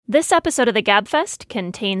This episode of the Gabfest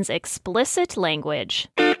contains explicit language.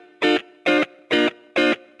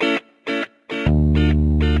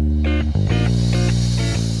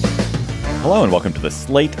 Hello and welcome to the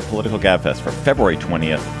Slate Political Gabfest for February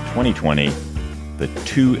 20th, 2020, the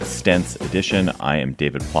Two Stents edition. I am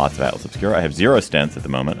David Plotz of Atlas Obscura. I have zero stents at the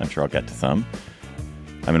moment. I'm sure I'll get to some.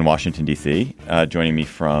 I'm in Washington, D.C. Joining me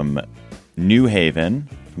from New Haven,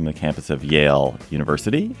 from the campus of Yale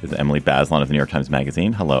University, is Emily Bazelon of the New York Times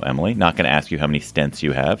Magazine. Hello, Emily. Not going to ask you how many stents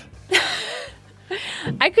you have.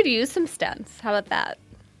 I could use some stents. How about that?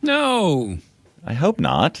 No. I hope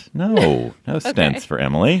not. No stents for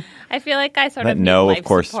Emily. I feel like I sort of need life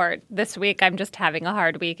support this week. I'm just having a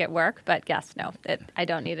hard week at work. But yes, no, I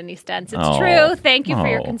don't need any stents. It's true. Thank you for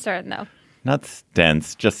your concern, though. Not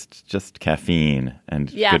stents, just caffeine and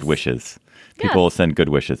good wishes. People will send good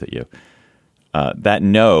wishes at you. That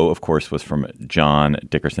no, of course, was from John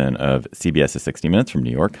Dickerson of CBS's 60 Minutes from New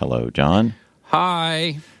York. Hello, John.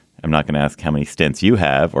 Hi. I'm not going to ask how many stents you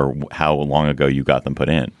have or how long ago you got them put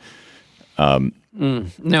in.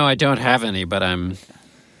 No, I don't have any, but I'm...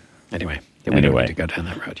 Anyway, we don't need to go down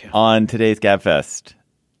that road yet. On today's Gabfest,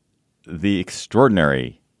 the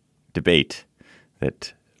extraordinary debate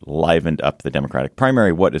that livened up the Democratic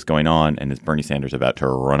primary. What is going on? And is Bernie Sanders about to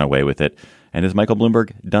run away with it? And is Michael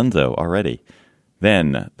Bloomberg donezo already?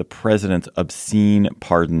 Then the president's obscene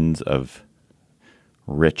pardons of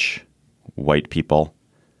rich white people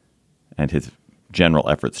and his general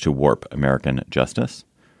efforts to warp American justice.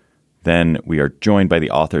 Then we are joined by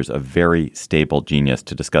the authors of Very Stable Genius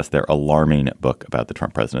to discuss their alarming book about the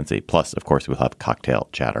Trump presidency. Plus, of course, we'll have cocktail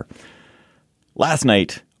chatter. Last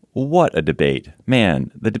night, what a debate.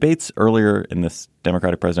 Man, the debates earlier in this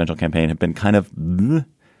Democratic presidential campaign have been kind of bleh.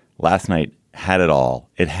 Last night had it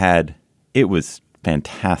all. It was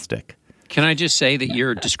fantastic. Can I just say that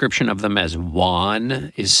your description of them as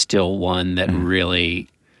wan is still one that really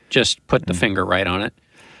just put the finger right on it?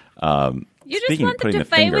 You just want them to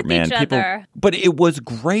fight with each other. But it was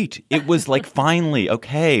great. It was like, finally,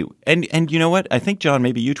 okay. And you know what? I think, John,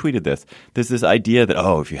 maybe you tweeted this. There's this idea that,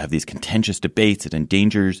 if you have these contentious debates, it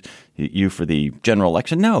endangers you for the general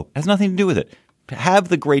election. No, it has nothing to do with it. Have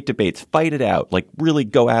the great debates. Fight it out. Like, really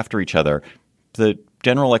go after each other. The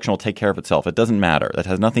general election will take care of itself. It doesn't matter. That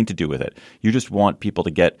has nothing to do with it. You just want people to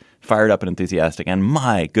get fired up and enthusiastic. And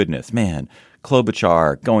my goodness, man,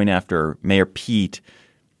 Klobuchar going after Mayor Pete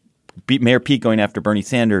going after Bernie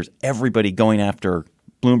Sanders, everybody going after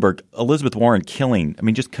Bloomberg, Elizabeth Warren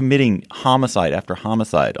just committing homicide after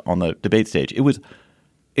homicide on the debate stage. It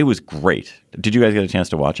was great. Did you guys get a chance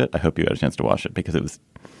to watch it? I hope you got a chance to watch it because it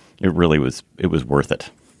was worth it.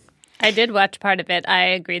 I did watch part of it. I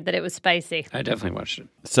agreed that it was spicy. I definitely watched it.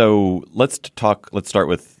 So let's start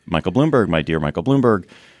with Michael Bloomberg. My dear Michael Bloomberg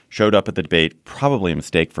showed up at the debate. Probably a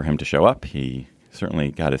mistake for him to show up. He certainly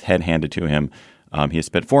got his head handed to him. He has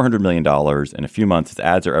spent $400 million in a few months. His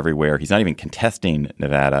ads are everywhere. He's not even contesting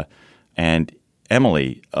Nevada. And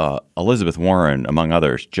Emily, Elizabeth Warren, among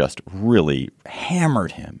others, just really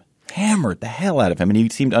hammered the hell out of him. And he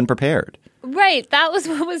seemed unprepared. Right. That was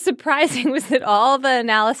what was surprising, was that all the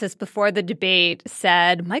analysis before the debate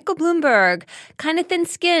said Michael Bloomberg, kind of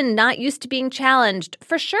thin-skinned, not used to being challenged,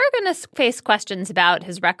 for sure going to face questions about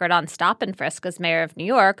his record on stop and frisk as mayor of New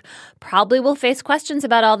York, probably will face questions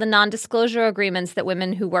about all the non-disclosure agreements that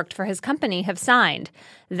women who worked for his company have signed.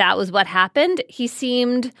 That was what happened. He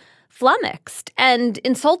seemed flummoxed and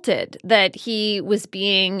insulted that he was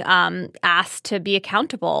being asked to be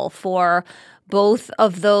accountable for both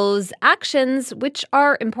of those actions, which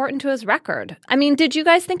are important to his record. I mean, did you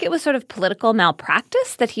guys think it was sort of political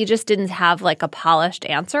malpractice that he just didn't have like a polished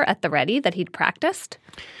answer at the ready that he'd practiced?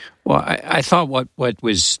 Well, I thought what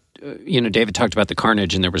was, David talked about the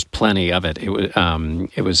carnage, and there was plenty of it.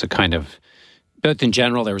 It was a kind of, both in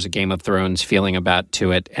general, there was a Game of Thrones feeling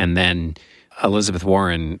to it, and then Elizabeth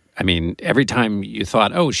Warren, every time you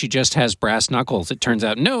thought, she just has brass knuckles, it turns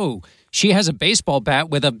out, no, she has a baseball bat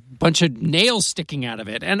with a bunch of nails sticking out of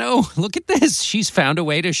it. And, look at this. She's found a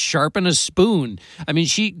way to sharpen a spoon.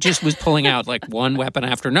 She just was pulling out like one weapon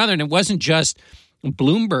after another. And it wasn't just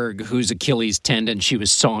Bloomberg whose Achilles tendon she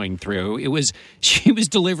was sawing through. She was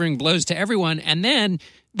delivering blows to everyone. And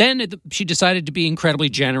then she decided to be incredibly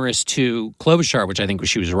generous to Klobuchar, which I think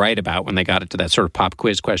she was right about when they got into that sort of pop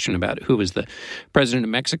quiz question about who was the president of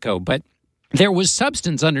Mexico. But there was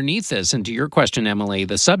substance underneath this. And to your question, Emily,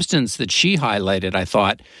 the substance that she highlighted, I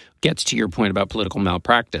thought, gets to your point about political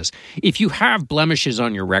malpractice. If you have blemishes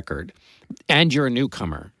on your record and you're a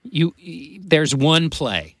newcomer, there's one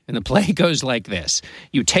play, and the play goes like this.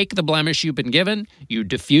 You take the blemish you've been given, you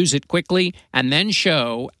diffuse it quickly, and then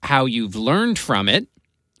show how you've learned from it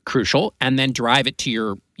crucial, and then drive it to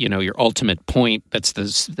your ultimate point. That's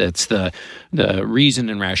the reason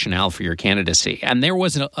and rationale for your candidacy. And there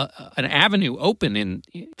was an avenue open in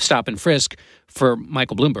stop and frisk for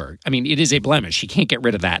Michael Bloomberg. I mean, it is a blemish. He can't get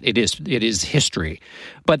rid of that. It is history.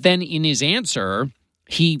 But then in his answer,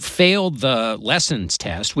 he failed the lessons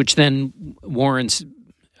test, which then Warren's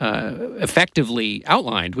effectively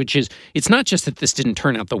outlined, which is it's not just that this didn't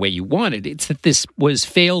turn out the way you wanted, it's that this was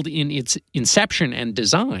failed in its inception and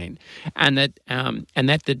design, and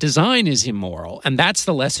that the design is immoral, and that's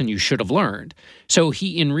the lesson you should have learned. So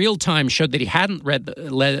he in real time showed that he hadn't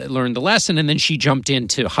learned the lesson, and then she jumped in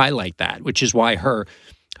to highlight that, which is why her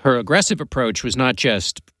aggressive approach was not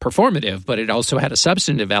just performative, but it also had a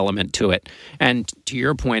substantive element to it. And to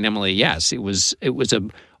your point, Emily, yes, it was a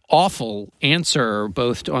awful answer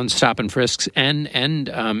both on stop and frisks and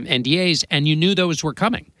NDAs, and you knew those were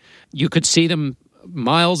coming. You could see them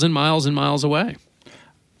miles and miles and miles away.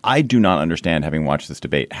 I do not understand, having watched this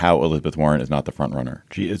debate, how Elizabeth Warren is not the front runner.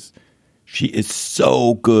 She is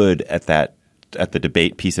so good at the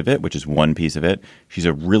debate piece of it, which is one piece of it. She's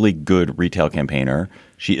a really good retail campaigner.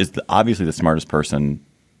 She is obviously the smartest person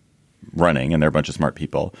running, and there are a bunch of smart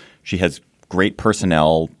people. She has great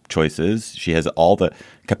personnel choices. She has all the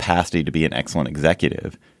capacity to be an excellent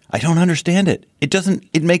executive. I don't understand it. It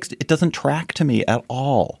doesn't track to me at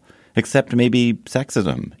all, except maybe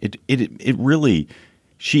sexism. It really,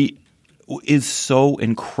 she is so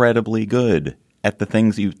incredibly good at the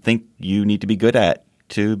things you think you need to be good at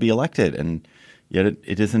to be elected, and yet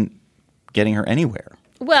it isn't getting her anywhere.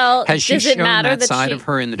 Well, has she does it shown matter that side of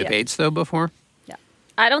her in the debates though before? Yeah,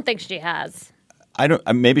 I don't think she has.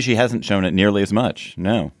 Maybe she hasn't shown it nearly as much.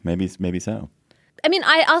 No, maybe so. I mean,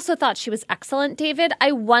 I also thought she was excellent, David.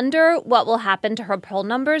 I wonder what will happen to her poll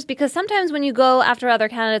numbers, because sometimes when you go after other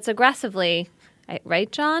candidates aggressively,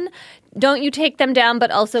 right, John, don't you take them down,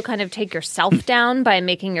 but also kind of take yourself down by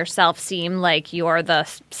making yourself seem like you're the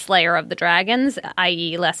slayer of the dragons,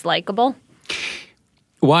 i.e. less likable?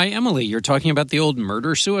 Why, Emily, you're talking about the old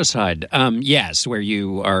murder-suicide. Yes, when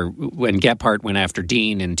Gephardt went after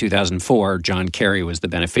Dean in 2004, John Kerry was the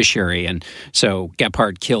beneficiary. And so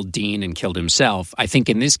Gephardt killed Dean and killed himself. I think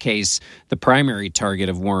in this case, the primary target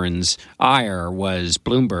of Warren's ire was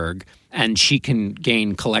Bloomberg, and she can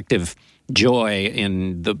gain collective joy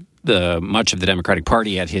in the much of the Democratic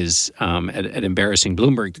Party at his at embarrassing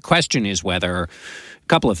Bloomberg. The question is whether a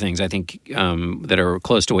couple of things I think that are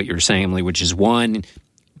close to what you're saying, Emily, which is one,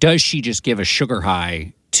 does she just give a sugar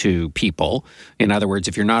high to people? In other words,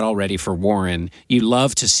 if you're not all ready for Warren, you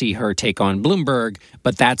love to see her take on Bloomberg,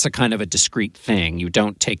 but that's a kind of a discrete thing. You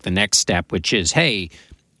don't take the next step, which is, hey,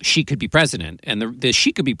 she could be president. And the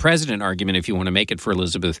she could be president argument, if you want to make it for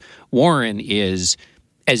Elizabeth Warren, is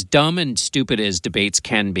as dumb and stupid as debates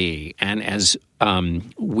can be, and as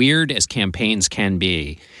weird as campaigns can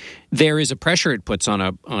be. There is a pressure it puts on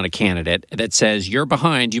a candidate that says, you're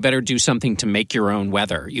behind, you better do something to make your own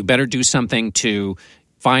weather. You better do something to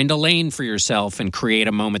find a lane for yourself and create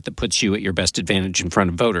a moment that puts you at your best advantage in front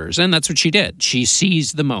of voters. And that's what she did. She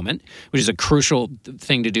seized the moment, which is a crucial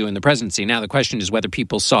thing to do in the presidency. Now, the question is whether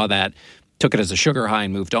people saw that, took it as a sugar high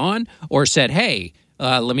and moved on, or said, hey,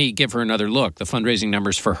 let me give her another look. The fundraising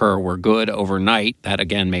numbers for her were good overnight. That,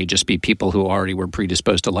 again, may just be people who already were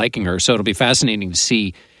predisposed to liking her. So it'll be fascinating to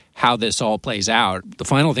see how this all plays out. The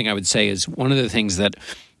final thing I would say is one of the things that,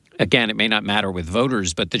 again, it may not matter with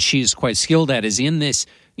voters, but that she's quite skilled at is in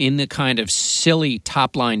the kind of silly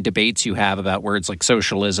top-line debates you have about words like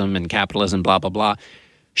socialism and capitalism, blah, blah, blah.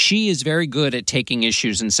 She is very good at taking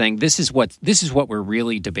issues and saying, this is what we're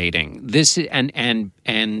really debating.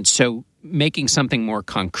 And so making something more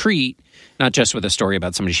concrete, not just with a story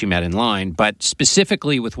about somebody she met in line, but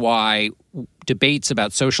specifically with why debates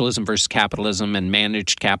about socialism versus capitalism and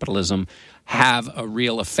managed capitalism have a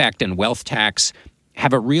real effect, and wealth tax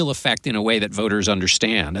have a real effect in a way that voters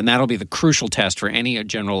understand. And that'll be the crucial test for any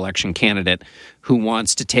general election candidate who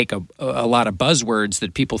wants to take a lot of buzzwords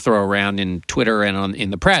that people throw around in Twitter and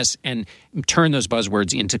in the press and turn those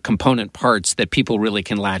buzzwords into component parts that people really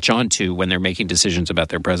can latch onto when they're making decisions about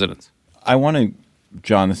their presidents. I want to,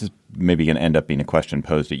 John, this is maybe going to end up being a question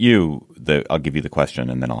posed at you. I'll give you the question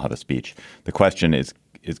and then I'll have a speech. The question is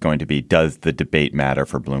going to be, does the debate matter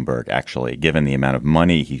for Bloomberg, actually, given the amount of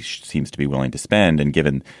money he seems to be willing to spend and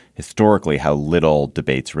given historically how little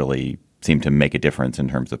debates really seem to make a difference in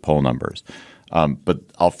terms of poll numbers? But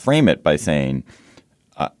I'll frame it by saying,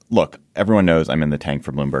 look, everyone knows I'm in the tank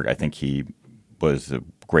for Bloomberg. I think he was a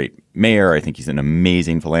great mayor. I think he's an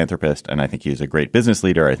amazing philanthropist, and I think he's a great business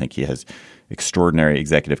leader. I think he has extraordinary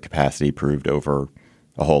executive capacity proved over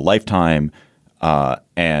a whole lifetime,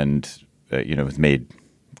 and has made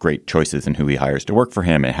great choices in who he hires to work for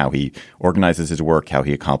him and how he organizes his work, how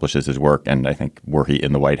he accomplishes his work. And I think were he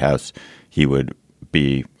in the White House, he would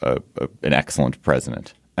be an excellent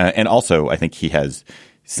president. And also, I think he has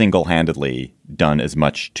single-handedly done as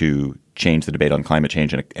much to change the debate on climate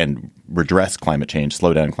change and redress climate change,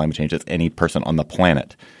 slow down climate change as any person on the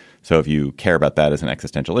planet. So if you care about that as an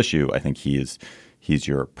existential issue, I think he's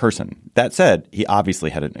your person. That said, he obviously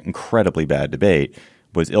had an incredibly bad debate,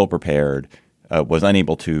 was ill-prepared, was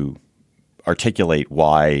unable to articulate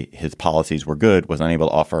why his policies were good, was unable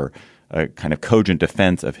to offer a kind of cogent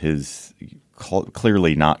defense of his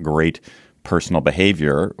clearly not great personal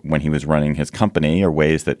behavior when he was running his company, or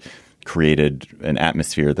ways that created an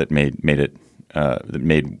atmosphere that made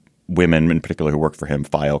women in particular who worked for him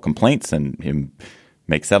file complaints and him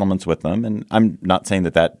make settlements with them. And I'm not saying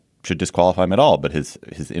that should disqualify him at all, but his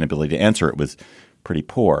inability to answer it was pretty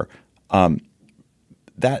poor. We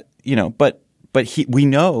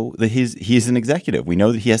know that he's an executive. We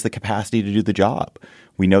know that he has the capacity to do the job.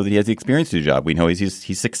 We know that he has the experience to do the job. We know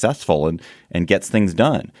he's successful and gets things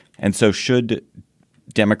done. And so should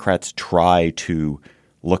Democrats try to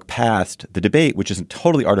look past the debate, which is a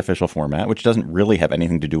totally artificial format, which doesn't really have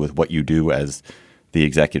anything to do with what you do as the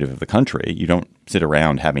executive of the country. You don't sit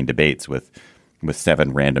around having debates with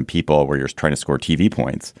 7 random people where you're trying to score TV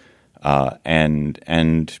points,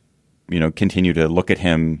 and continue to look at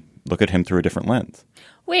him through a different lens.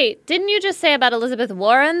 Wait, didn't you just say about Elizabeth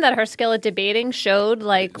Warren that her skill at debating showed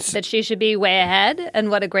that she should be way ahead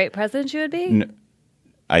and what a great president she would be? No,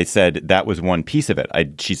 I said that was one piece of it.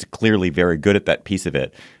 She's clearly very good at that piece of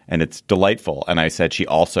it, and it's delightful. And I said she's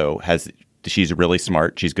really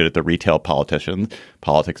smart. She's good at the retail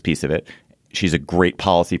politics piece of it. She's a great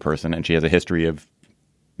policy person, and she has a history of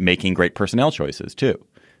making great personnel choices too.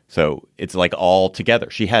 So it's like all together.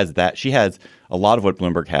 She has that. She has a lot of what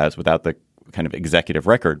Bloomberg has without the kind of executive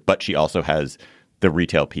record, but she also has the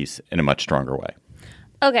retail piece in a much stronger way.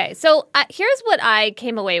 Okay, so here's what I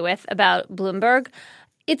came away with about Bloomberg.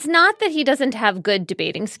 It's not that he doesn't have good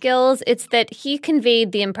debating skills. It's that he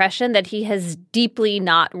conveyed the impression that he has deeply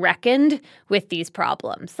not reckoned with these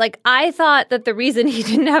problems. Like, I thought that the reason he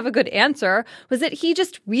didn't have a good answer was that he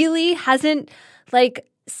just really hasn't,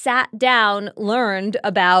 sat down, learned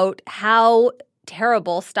about how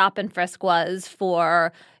terrible stop and frisk was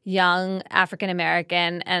for young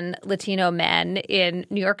African-American and Latino men in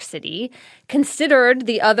New York City, considered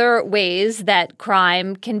the other ways that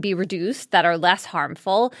crime can be reduced that are less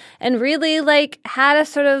harmful, and really had a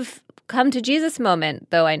sort of come to Jesus moment,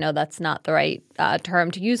 though I know that's not the right term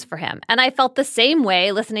to use for him. And I felt the same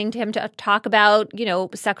way listening to him to talk about,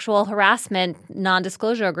 sexual harassment,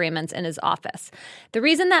 non-disclosure agreements in his office. The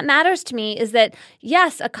reason that matters to me is that,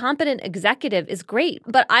 yes, a competent executive is great,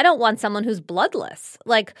 but I don't want someone who's bloodless,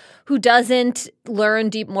 who doesn't learn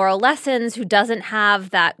deep moral lessons, who doesn't have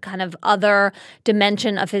that kind of other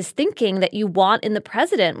dimension of his thinking that you want in the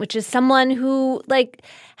president, which is someone who,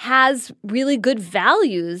 has really good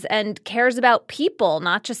values and cares about people,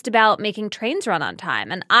 not just about making trains run on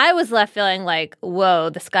time. And I was left feeling whoa,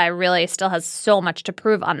 this guy really still has so much to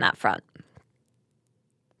prove on that front.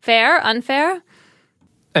 Fair? Unfair?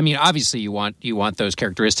 I mean, obviously you want those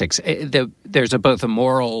characteristics. There's both a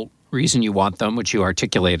moral reason you want them, which you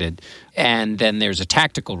articulated, and then there's a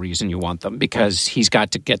tactical reason you want them, because he's got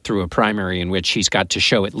to get through a primary in which he's got to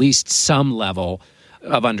show at least some level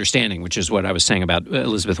of understanding, which is what I was saying about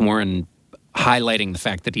Elizabeth Warren highlighting the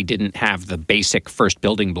fact that he didn't have the basic first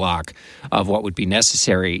building block of what would be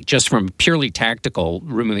necessary, just from purely tactical,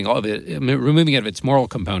 removing it of its moral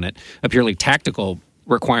component, a purely tactical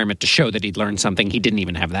requirement to show that he'd learned something. He didn't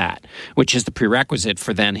even have that, which is the prerequisite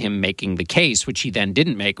for then him making the case, which he then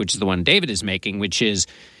didn't make, which is the one David is making, which is,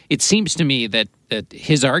 it seems to me that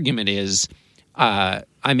his argument is,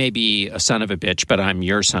 I may be a son of a bitch, but I'm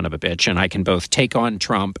your son of a bitch, and I can both take on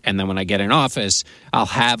Trump, and then when I get in office, I'll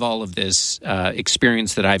have all of this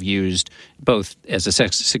experience that I've used both as a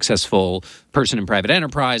successful person in private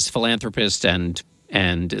enterprise, philanthropist, and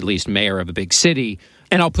at least mayor of a big city,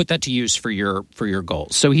 and I'll put that to use for your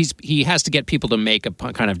goals. So he has to get people to make a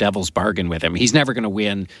kind of devil's bargain with him. He's never going to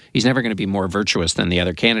win. He's never going to be more virtuous than the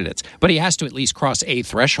other candidates. But he has to at least cross a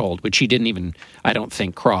threshold, which he didn't even, I don't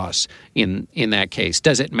think, cross in that case.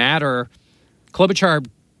 Does it matter? Klobuchar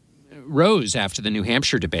rose after the New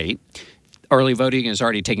Hampshire debate. Early voting is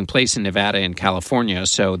already taking place in Nevada and California,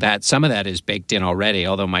 so that some of that is baked in already,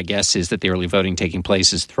 although my guess is that the early voting taking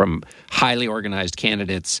place is from highly organized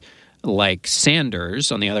candidates like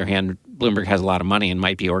Sanders. On the other hand, Bloomberg has a lot of money and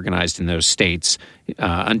might be organized in those states,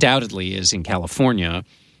 undoubtedly is in California.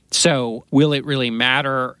 So will it really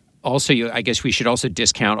matter also, I guess we should also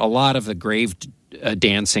discount a lot of the grave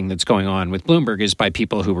dancing that's going on with Bloomberg is by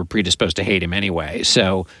people who were predisposed to hate him anyway.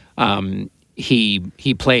 So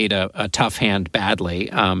he played a tough hand badly,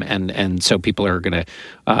 and so people are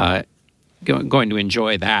going to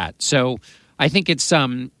enjoy that. So I think it's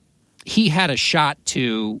he had a shot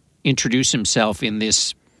to introduce himself in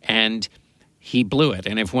this, and he blew it.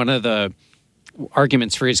 And if one of the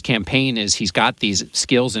arguments for his campaign is he's got these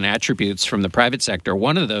skills and attributes from the private sector,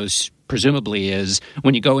 one of those presumably is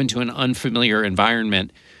when you go into an unfamiliar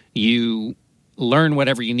environment, you learn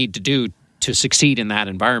whatever you need to do to succeed in that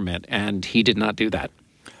environment, and he did not do that.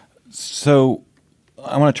 So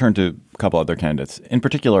I want to turn to a couple other candidates, in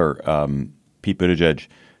particular Pete Buttigieg,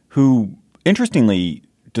 who interestingly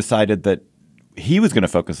decided that he was going to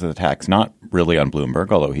focus his attacks not really on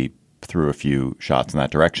Bloomberg, although he threw a few shots in that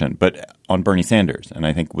direction, but on Bernie Sanders. And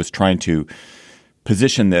I think was trying to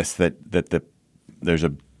position this that there's a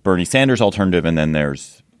Bernie Sanders alternative and then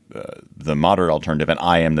there's the moderate alternative, and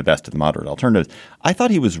I am the best of the moderate alternatives. I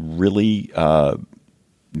thought he was really,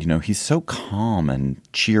 he's so calm and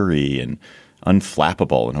cheery and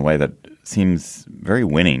unflappable in a way that seems very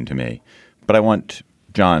winning to me. But I want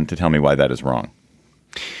John to tell me why that is wrong.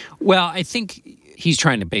 Well, I think he's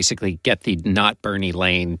trying to basically get the not Bernie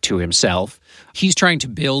lane to himself. He's trying to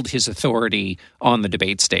build his authority on the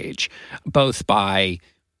debate stage, both by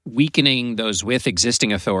weakening those with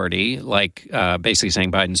existing authority, like basically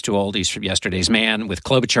saying Biden's too old, he's from yesterday's man. With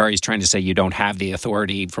Klobuchar, he's trying to say you don't have the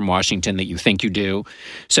authority from Washington that you think you do.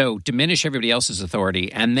 So diminish everybody else's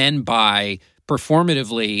authority. And then by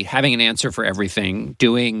performatively having an answer for everything,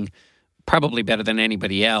 doing probably better than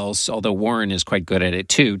anybody else, although Warren is quite good at it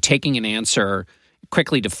too, taking an answer,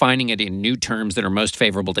 quickly defining it in new terms that are most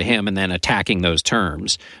favorable to him, and then attacking those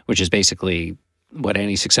terms, which is basically what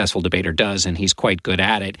any successful debater does, and he's quite good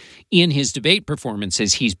at it. In his debate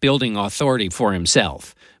performances, he's building authority for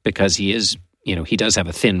himself because he is, he does have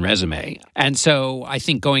a thin resume. And so I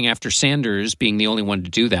think going after Sanders, being the only one to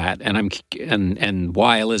do that, and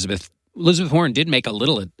why Elizabeth Warren did make a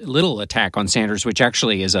little attack on Sanders, which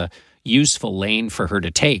actually is a useful lane for her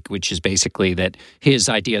to take, which is basically that his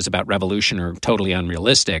ideas about revolution are totally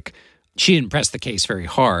unrealistic. She didn't press the case very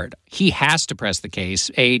hard. He has to press the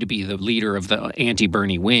case, A, to be the leader of the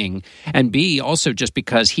anti-Bernie wing, and B, also just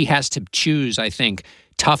because he has to choose, I think,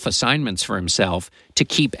 tough assignments for himself to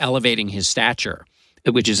keep elevating his stature,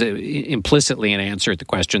 which is implicitly an answer to the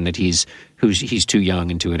question that he's too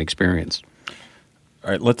young and too inexperienced. All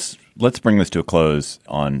right, let's bring this to a close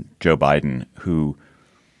on Joe Biden, who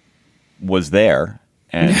was there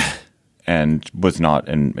and was not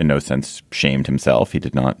in no sense shamed himself. He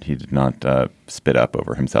did not spit up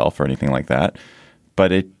over himself or anything like that.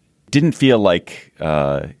 But it didn't feel like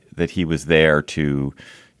that he was there to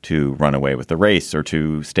run away with the race or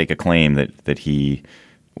to stake a claim that he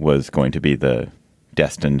was going to be the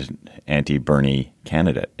destined anti-Bernie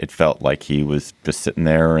candidate. It felt like he was just sitting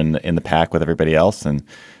there in the pack with everybody else, and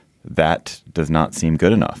that does not seem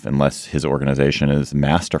good enough unless his organization is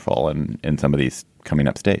masterful in some of these coming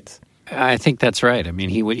up states. I think that's right. I mean,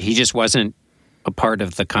 he just wasn't a part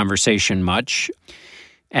of the conversation much.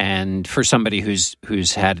 And for somebody who's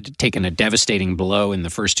taken a devastating blow in the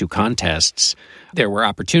first two contests, there were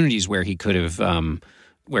opportunities where he could have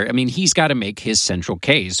he's got to make his central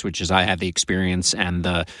case, which is I have the experience and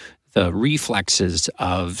the reflexes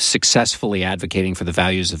of successfully advocating for the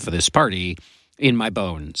values of this party in my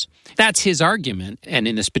bones. That's his argument. And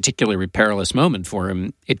in this particularly perilous moment for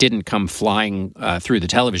him, it didn't come flying through the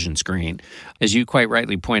television screen. As you quite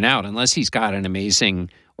rightly point out, unless he's got an amazing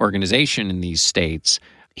organization in these states,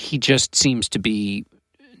 he just seems to be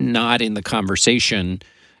not in the conversation.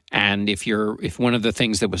 And if one of the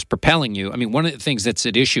things that was propelling you, one of the things that's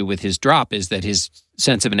at issue with his drop is that his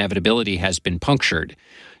sense of inevitability has been punctured.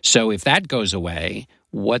 So if that goes away,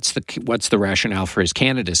 what's the rationale for his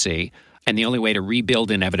candidacy? And the only way to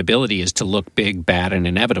rebuild inevitability is to look big, bad, and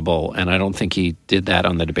inevitable. And I don't think he did that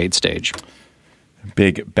on the debate stage.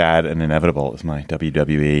 Big, bad, and inevitable is my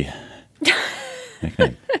WWE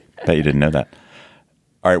nickname. Bet you didn't know that.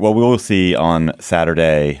 All right. Well, we will see on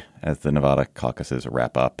Saturday as the Nevada caucuses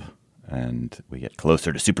wrap up and we get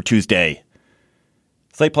closer to Super Tuesday.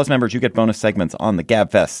 Slate Plus members, you get bonus segments on the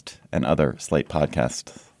GabFest and other Slate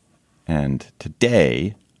podcasts. And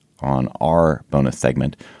today on our bonus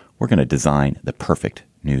segment, we're going to design the perfect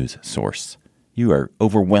news source. You are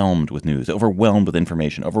overwhelmed with news, overwhelmed with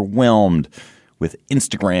information, overwhelmed with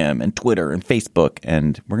Instagram and Twitter and Facebook.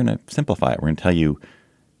 And we're going to simplify it. We're going to tell you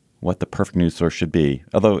what the perfect news source should be,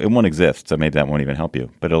 although it won't exist, so maybe that won't even help you.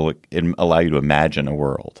 But it'll allow you to imagine a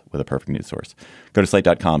world with a perfect news source. Go to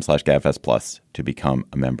slate.com/GabFest Plus to become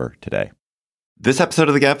a member today. This episode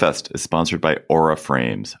of the GabFest is sponsored by Aura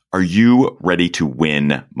Frames. Are you ready to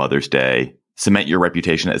win Mother's Day? Cement your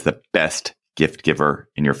reputation as the best gift giver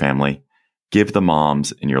in your family? Give the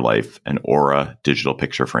moms in your life an Aura digital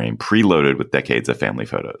picture frame preloaded with decades of family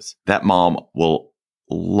photos. That mom will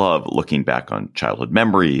love looking back on childhood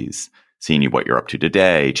memories, seeing what you're up to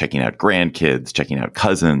today, checking out grandkids, checking out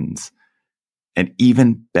cousins. And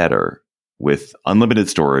even better, with unlimited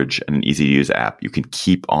storage and an easy-to-use app, you can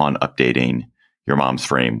keep on updating your mom's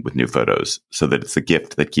frame with new photos so that it's a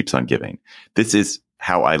gift that keeps on giving. This is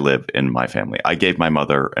how I live in my family. I gave my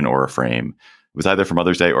mother an Aura frame. It was either for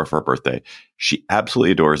Mother's Day or for her birthday. She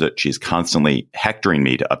absolutely adores it. She's constantly hectoring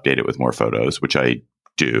me to update it with more photos, which I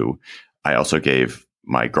do. I also gave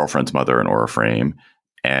my girlfriend's mother an Aura frame,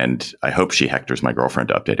 and I hope she hectors my girlfriend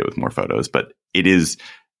to update it with more photos. But it is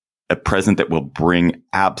a present that will bring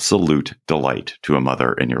absolute delight to a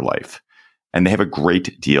mother in your life. And they have a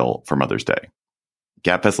great deal for Mother's Day.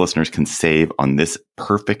 GabFest listeners can save on this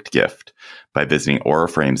perfect gift by visiting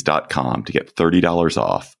auraframes.com to get $30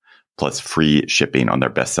 off plus free shipping on their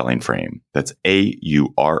best-selling frame. That's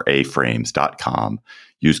auraframes.com.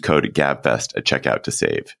 Use code GABFEST at checkout to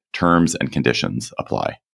save. Terms and conditions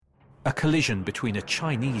apply. A collision between a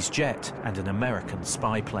Chinese jet and an American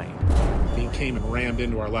spy plane. He came and rammed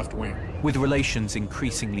into our left wing. With relations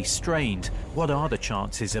increasingly strained, what are the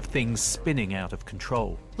chances of things spinning out of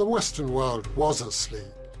control? The Western world was asleep.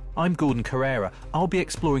 I'm Gordon Carrera. I'll be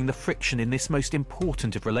exploring the friction in this most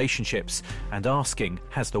important of relationships and asking,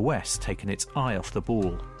 has the West taken its eye off the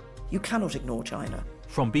ball? You cannot ignore China.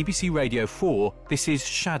 From BBC Radio 4, this is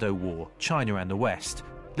Shadow War, China and the West.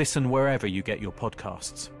 Listen wherever you get your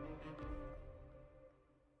podcasts.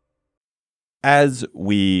 As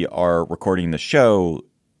we are recording the show,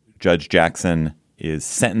 Judge Jackson is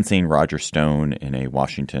sentencing Roger Stone in a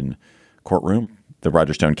Washington courtroom. The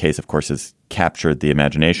Roger Stone case, of course, has captured the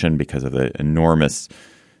imagination because of the enormous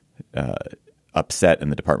upset in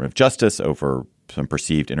the Department of Justice over some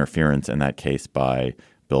perceived interference in that case by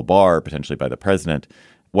Bill Barr, potentially by the president.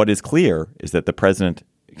 What is clear is that the president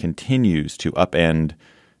continues to upend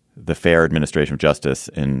the fair administration of justice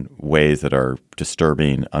in ways that are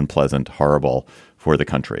disturbing, unpleasant, horrible for the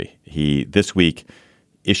country. He, this week,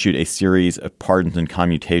 issued a series of pardons and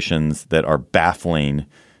commutations that are baffling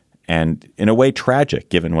and, in a way, tragic,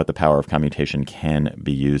 given what the power of commutation can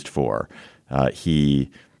be used for.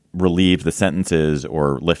 He relieved the sentences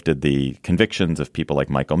or lifted the convictions of people like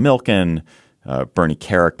Michael Milken, Bernie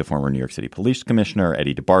Kerik, the former New York City police commissioner,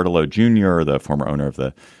 Eddie DeBartolo Jr., the former owner of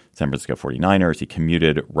the San Francisco 49ers. He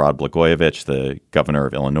commuted Rod Blagojevich, the governor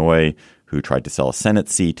of Illinois, who tried to sell a Senate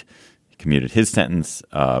seat. He commuted his sentence.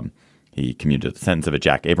 He commuted the sentence of a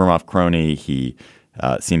Jack Abramoff crony. He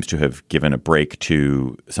seems to have given a break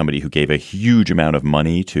to somebody who gave a huge amount of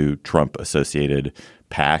money to Trump-associated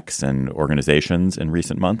PACs and organizations in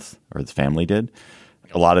recent months, or his family did.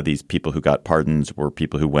 A lot of these people who got pardons were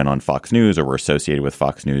people who went on Fox News or were associated with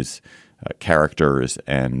Fox News characters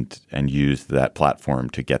and used that platform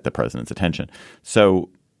to get the president's attention. So,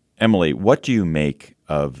 Emily, what do you make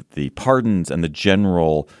of the pardons and the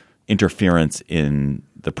general interference in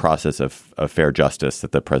the process of fair justice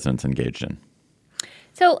that the president's engaged in?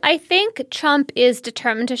 So I think Trump is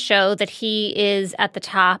determined to show that he is at the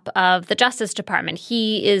top of the Justice Department.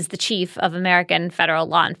 He is the chief of American federal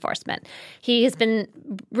law enforcement. He has been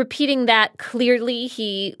repeating that clearly.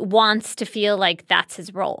 He wants to feel like that's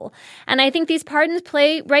his role. And I think these pardons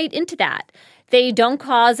play right into that. They don't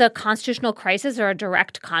cause a constitutional crisis or a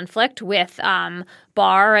direct conflict with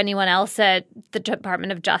Barr or anyone else at the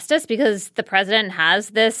Department of Justice because the president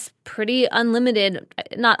has this pretty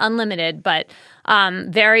not unlimited, but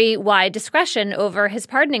very wide discretion over his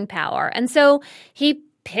pardoning power. And so he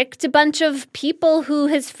picked a bunch of people who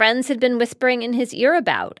his friends had been whispering in his ear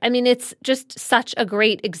about. I mean, it's just such a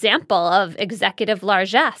great example of executive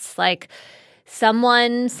largesse. Like,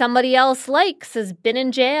 somebody else likes has been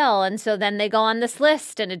in jail, and so then they go on this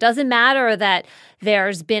list. And it doesn't matter that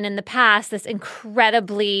there's been in the past this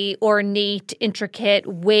incredibly ornate, intricate,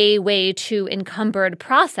 way too encumbered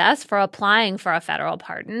process for applying for a federal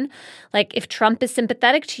pardon. Like, if Trump is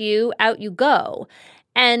sympathetic to you, out you go.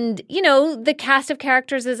 And, you know, the cast of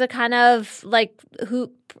characters is a kind of like who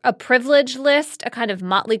a privilege list, a kind of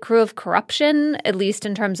motley crew of corruption, at least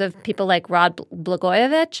in terms of people like Rod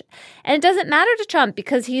Blagojevich. And it doesn't matter to Trump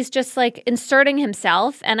because he's just like inserting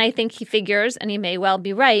himself. And I think he figures, and he may well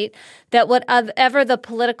be right, that whatever the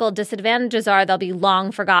political disadvantages are, they'll be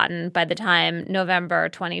long forgotten by the time November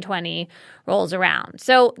 2020 rolls around.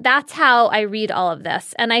 So that's how I read all of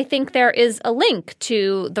this. And I think there is a link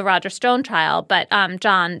to the Roger Stone trial. But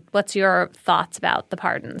John, what's your thoughts about the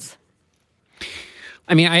pardons?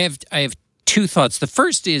 I mean, I have two thoughts. The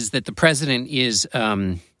first is that the president is,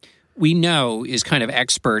 we know, is kind of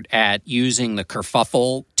expert at using the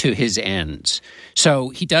kerfuffle to his ends. So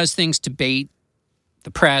he does things to bait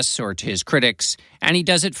the press or to his critics, and he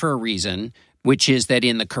does it for a reason, which is that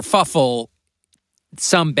in the kerfuffle,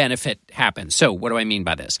 some benefit happens. So what do I mean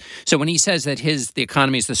by this? So when he says that the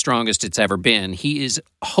economy is the strongest it's ever been, he is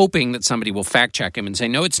hoping that somebody will fact check him and say,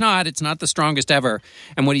 no, it's not the strongest ever.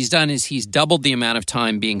 And what he's done is he's doubled the amount of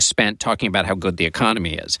time being spent talking about how good the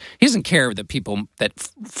economy is. He doesn't care that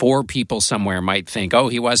four people somewhere might think, oh,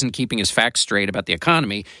 he wasn't keeping his facts straight about the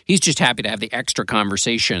economy. He's just happy to have the extra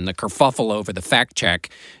conversation, the kerfuffle over the fact check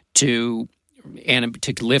to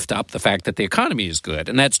lift up the fact that the economy is good.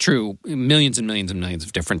 And that's true millions and millions and millions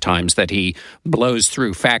of different times that he blows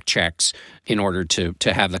through fact checks in order to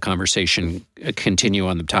have the conversation continue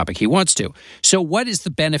on the topic he wants to. So what is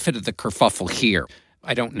the benefit of the kerfuffle here?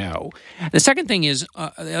 I don't know. The second thing is,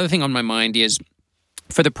 the other thing on my mind is,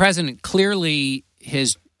 for the president, clearly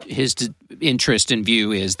his interest and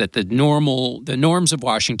view is that the norms of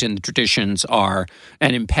Washington, the traditions, are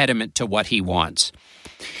an impediment to what he wants.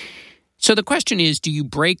 So the question is, do you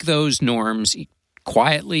break those norms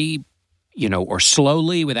quietly, or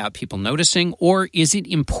slowly without people noticing? Or is it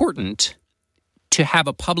important to have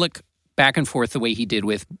a public back and forth the way he did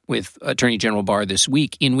with Attorney General Barr this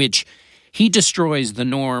week, in which he destroys the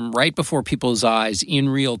norm right before people's eyes in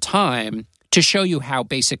real time to show you how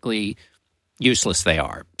basically useless they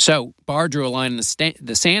are? So Barr drew a line in the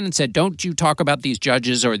sand and said, don't you talk about these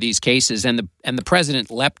judges or these cases. And the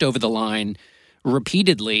president leapt over the line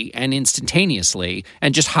repeatedly and instantaneously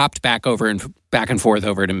and just hopped back and forth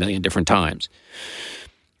over it a million different times.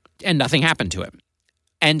 And nothing happened to him.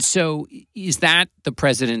 And so is that the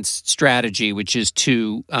president's strategy, which is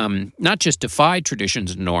to not just defy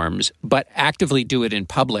traditions and norms, but actively do it in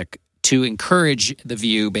public to encourage the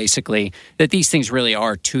view, basically, that these things really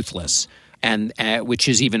are toothless, and which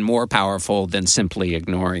is even more powerful than simply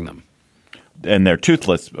ignoring them? And they're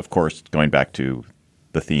toothless, of course, going back to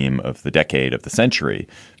the theme of the decade, of the century,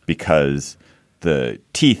 because the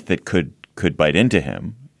teeth that could bite into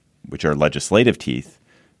him, which are legislative teeth,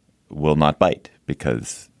 will not bite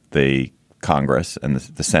because the Congress and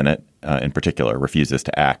the Senate in particular refuses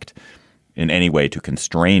to act in any way to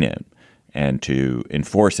constrain him and to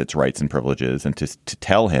enforce its rights and privileges and to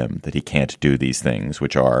tell him that he can't do these things,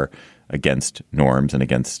 which are against norms and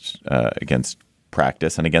against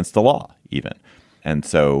practice and against the law even. And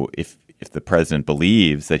so if the president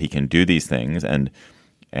believes that he can do these things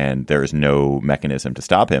and there is no mechanism to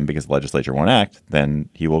stop him because the legislature won't act, then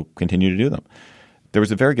he will continue to do them. There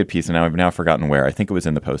was a very good piece, and I've now forgotten where, I think it was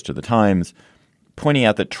in the Post or the Times, pointing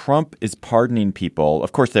out that Trump is pardoning people.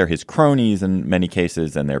 Of course, they're his cronies in many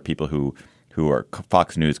cases, and they're people who are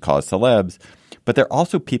Fox News cause celebs, but they're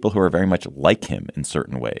also people who are very much like him in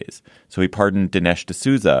certain ways. So he pardoned Dinesh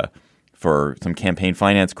D'Souza for some campaign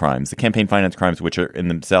finance crimes, the campaign finance crimes which are in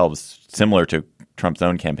themselves similar to Trump's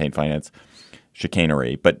own campaign finance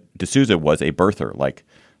chicanery. But D'Souza was a birther like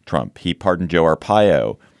Trump. He pardoned Joe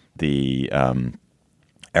Arpaio, the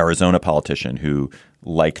Arizona politician who,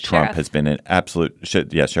 like Trump, has been an absolute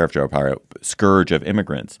Sheriff Joe Arpaio, scourge of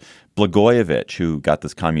immigrants. Blagojevich, who got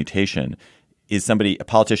this commutation, is a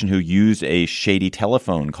politician who used a shady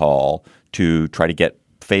telephone call to try to get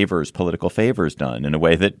political favors done in a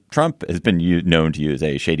way that Trump has been known to use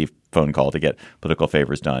a shady phone call to get political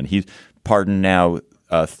favors done. He's pardoned now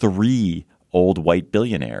 3 old white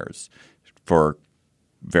billionaires for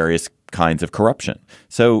various kinds of corruption.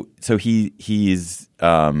 So he's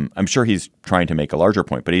I'm sure he's trying to make a larger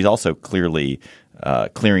point, but he's also clearly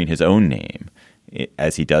clearing his own name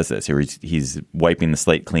as he does this. He's wiping the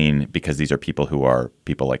slate clean because these are people who are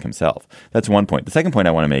people like himself. That's one point. The second point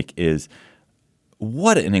I want to make is,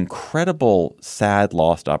 what an incredible, sad,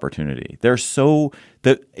 lost opportunity.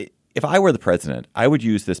 If I were the president, I would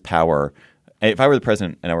use this power. If I were the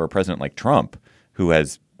president and I were a president like Trump, who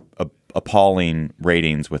has appalling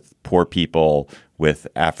ratings with poor people, with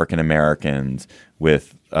African Americans,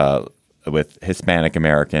 with Hispanic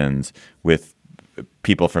Americans, with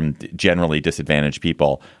people from generally disadvantaged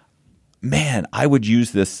people, man, I would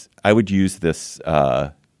use this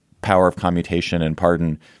power of commutation and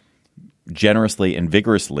pardon generously and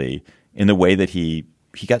vigorously in the way that he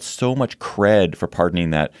got so much cred for pardoning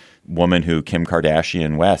that woman who Kim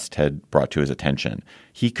Kardashian West had brought to his attention.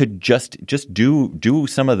 He could just do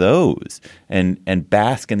some of those and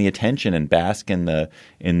bask in the attention and bask in the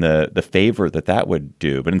favor that would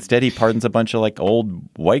do. But instead, he pardons a bunch of like old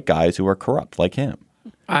white guys who are corrupt like him.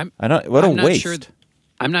 What a waste.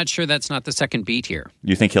 I'm not sure that's not the second beat here.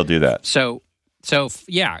 You think he'll do that? So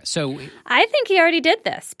I think he already did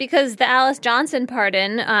this because the Alice Johnson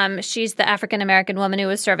pardon, she's the African-American woman who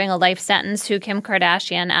was serving a life sentence who Kim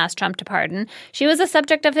Kardashian asked Trump to pardon. She was a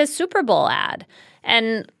subject of his Super Bowl ad.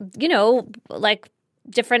 And, like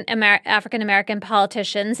different African-American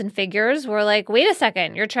politicians and figures were like, wait a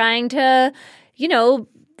second, you're trying to,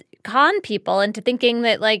 con people into thinking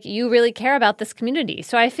that like you really care about this community.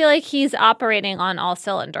 So I feel like he's operating on all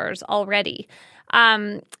cylinders already.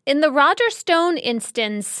 In the Roger Stone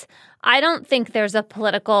instance, I don't think there's a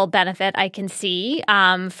political benefit I can see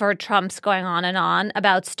for Trump's going on and on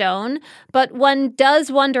about Stone. But one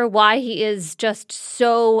does wonder why he is just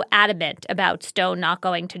so adamant about Stone not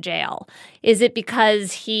going to jail. Is it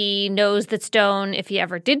because he knows that Stone, if he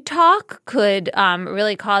ever did talk, could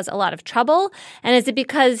really cause a lot of trouble? And is it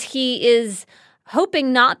because he is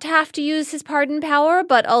hoping not to have to use his pardon power,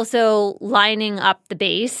 but also lining up the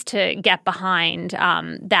base to get behind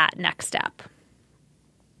that next step?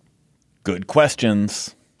 Good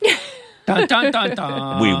questions. Dun, dun, dun,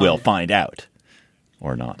 dun. We will find out.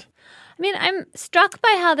 Or not. I mean, I'm struck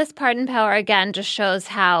by how this pardon power, again, just shows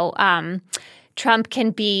how Trump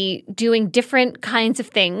can be doing different kinds of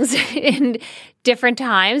things in different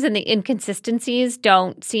times, and the inconsistencies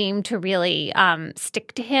don't seem to really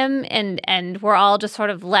stick to him, and we're all just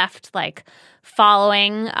sort of left like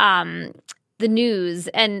following the news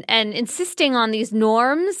and insisting on these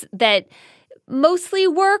norms that mostly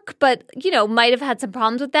work, but might have had some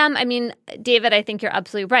problems with them. I mean, David, I think you're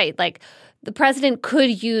absolutely right. Like, the president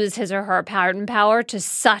could use his or her pardon power to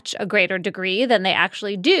such a greater degree than they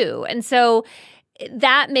actually do. And so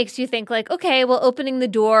that makes you think like, okay, well, opening the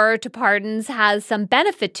door to pardons has some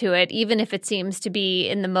benefit to it, even if it seems to be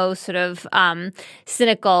in the most sort of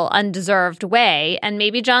cynical, undeserved way. And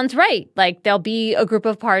maybe John's right. Like, there'll be a group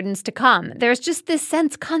of pardons to come. There's just this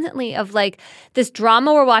sense constantly of like this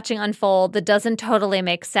drama we're watching unfold that doesn't totally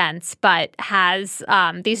make sense, but has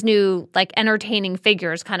these new like entertaining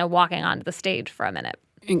figures kind of walking onto the stage for a minute.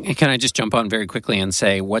 Can I just jump on very quickly and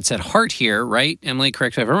say what's at heart here, right? Emily,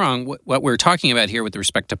 correct me if I'm wrong. What we're talking about here with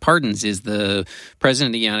respect to pardons is the President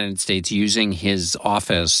of the United States using his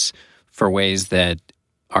office for ways that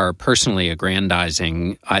are personally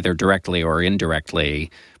aggrandizing, either directly or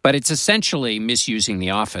indirectly. But it's essentially misusing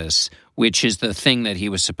the office, which is the thing that he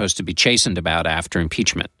was supposed to be chastened about after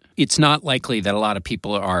impeachment. It's not likely that a lot of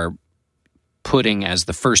people are putting as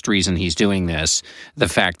the first reason he's doing this the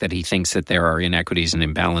fact that he thinks that there are inequities and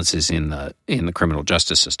imbalances in the criminal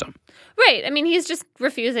justice system. Right. I mean, he's just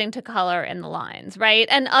refusing to color in the lines, right?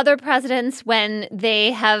 And other presidents, when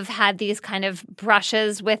they have had these kind of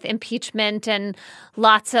brushes with impeachment and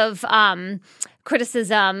lots of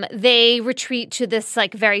criticism, they retreat to this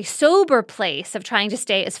like very sober place of trying to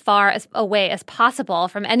stay as far as away as possible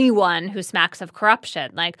from anyone who smacks of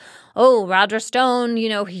corruption. Like, oh, Roger Stone,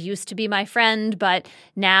 he used to be my friend, but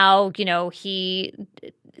now, he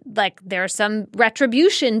like there's some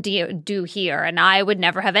retribution due here, and I would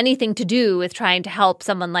never have anything to do with trying to help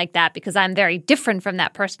someone like that because I'm very different from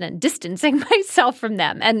that person and distancing myself from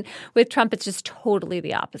them. And with Trump, it's just totally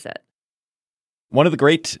the opposite. One of the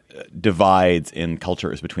great divides in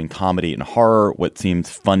culture is between comedy and horror. What seems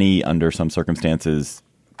funny under some circumstances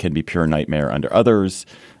can be pure nightmare under others.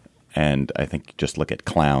 And I think just look at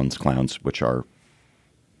clowns, which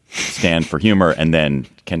stand for humor and then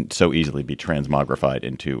can so easily be transmogrified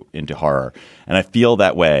into horror. And I feel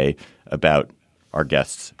that way about our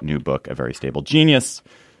guest's new book, A Very Stable Genius.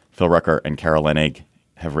 Phil Rucker and Carol Leonnig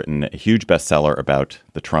have written a huge bestseller about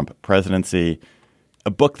the Trump presidency. A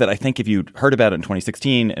book that I think if you'd heard about it in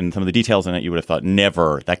 2016 and some of the details in it, you would have thought,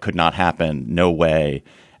 never, that could not happen, no way.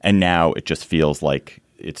 And now it just feels like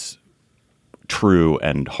it's true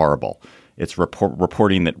and horrible. It's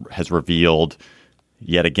reporting that has revealed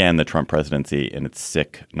yet again the Trump presidency and its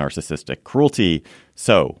sick, narcissistic cruelty.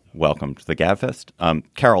 So welcome to the GabFest.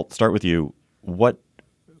 Carol, start with you. What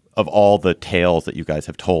of all the tales that you guys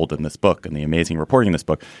have told in this book and the amazing reporting in this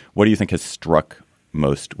book, what do you think has struck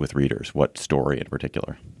most with readers? What story in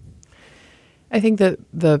particular? I think that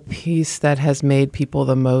the piece that has made people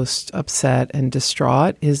the most upset and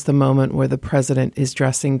distraught is the moment where the president is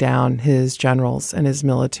dressing down his generals and his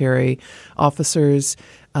military officers,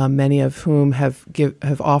 many of whom have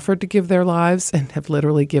offered to give their lives and have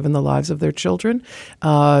literally given the lives of their children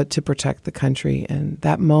to protect the country. And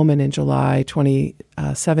that moment in July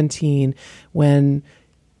 2017, when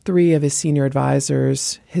three of his senior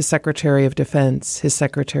advisors, his Secretary of Defense, his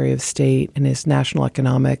Secretary of State, and his National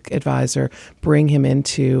Economic Advisor, bring him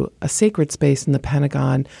into a sacred space in the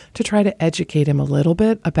Pentagon to try to educate him a little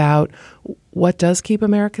bit about what does keep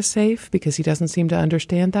America safe, because he doesn't seem to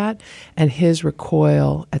understand that. And his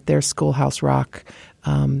recoil at their Schoolhouse Rock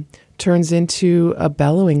turns into a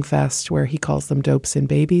bellowing fest where he calls them dopes and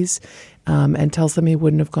babies and tells them he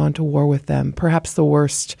wouldn't have gone to war with them. Perhaps the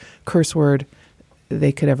worst curse word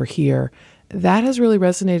they could ever hear. That has really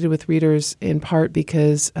resonated with readers in part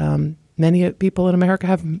because many people in America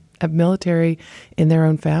have military in their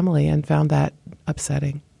own family and found that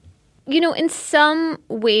upsetting. You know, in some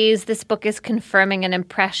ways, this book is confirming an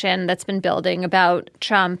impression that's been building about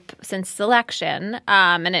Trump since the election,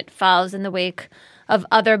 and it follows in the wake of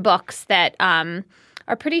other books that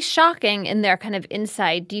are pretty shocking in their kind of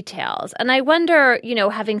inside details. And I wonder, you know,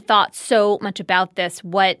 having thought so much about this,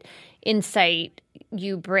 what insight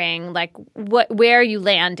you bring, like where you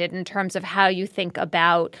landed in terms of how you think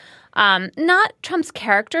about not Trump's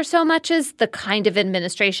character so much as the kind of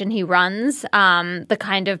administration he runs, the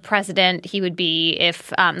kind of president he would be if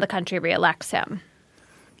the country reelects him.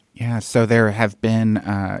 Yeah, so there have been,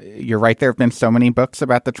 you're right, there have been so many books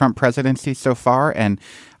about the Trump presidency so far, and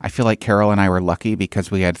I feel like Carol and I were lucky because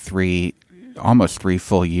we had almost 3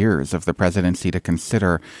 full years of the presidency to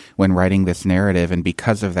consider when writing this narrative. And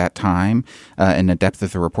because of that time and the depth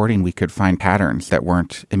of the reporting, we could find patterns that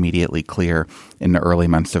weren't immediately clear in the early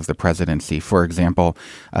months of the presidency. For example,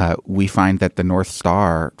 we find that the North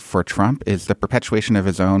Star for Trump is the perpetuation of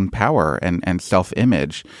his own power and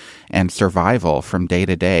self-image and survival from day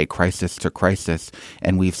to day, crisis to crisis.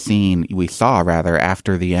 And we saw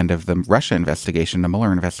after the end of the Russia investigation, the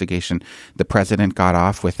Mueller investigation, the president got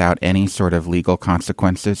off without any sort of legal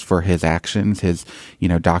consequences for his actions, his,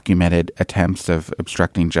 documented attempts of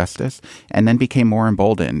obstructing justice, and then became more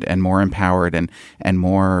emboldened and more empowered and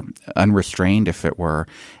more unrestrained, if it were.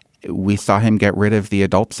 We saw him get rid of the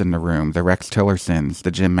adults in the room, the Rex Tillersons,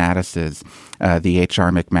 the Jim Mattises, the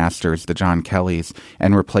H.R. McMasters, the John Kellys,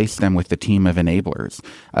 and replace them with the team of enablers.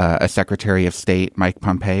 A Secretary of State, Mike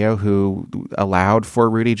Pompeo, who allowed for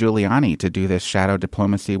Rudy Giuliani to do this shadow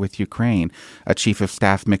diplomacy with Ukraine. A Chief of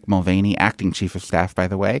Staff, Mick Mulvaney, acting Chief of Staff, by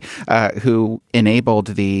the way, who enabled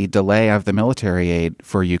the delay of the military aid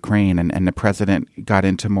for Ukraine, and the president got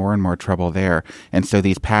into more and more trouble there. And so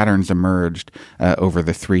these patterns emerged over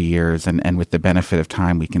the 3 years, and with the benefit of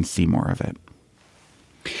time, we can see more of it.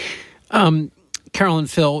 Carol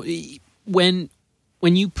and Phil, when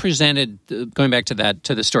you presented, going back to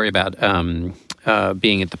the story about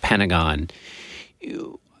being at the Pentagon,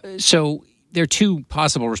 so there are two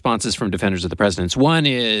possible responses from defenders of the president's. One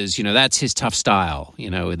is, that's his tough style.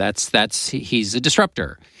 He's a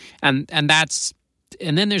disruptor, and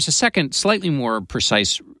then there's a second, slightly more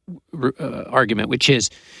precise argument, which is,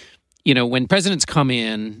 when presidents come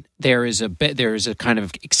in, there is a kind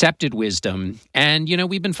of accepted wisdom. And,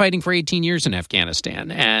 we've been fighting for 18 years in Afghanistan.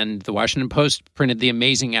 And the Washington Post printed the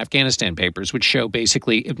amazing Afghanistan papers, which show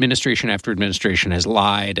basically administration after administration has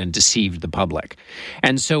lied and deceived the public.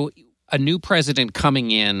 And so a new president coming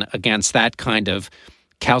in against that kind of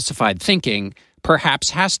calcified thinking perhaps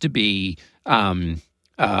has to be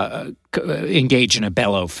engage in a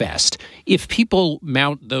bellow fest. If people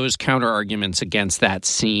mount those counter arguments against that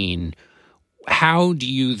scene, how do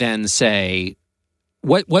you then say,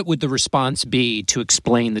 what would the response be to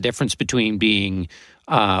explain the difference between being,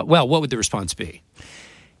 what would the response be?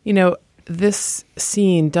 This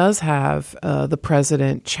scene does have the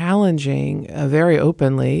president challenging very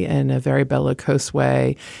openly in a very bellicose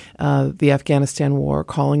way the Afghanistan war,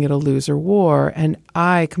 calling it a loser war. And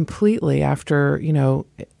I completely, after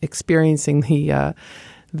experiencing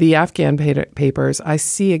the Afghan papers, I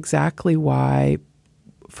see exactly why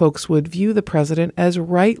folks would view the president as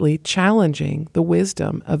rightly challenging the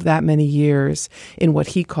wisdom of that many years in what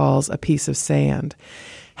he calls a piece of sand.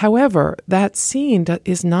 However, that scene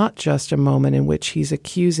is not just a moment in which he's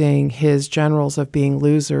accusing his generals of being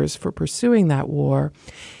losers for pursuing that war.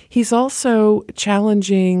 He's also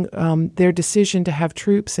challenging their decision to have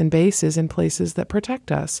troops and bases in places that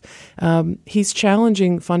protect us. He's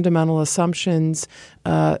challenging fundamental assumptions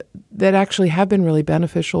that actually have been really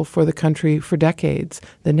beneficial for the country for decades.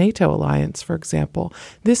 The NATO alliance, for example.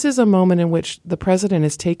 This is a moment in which the president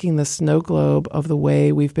is taking the snow globe of the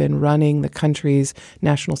way we've been running the country's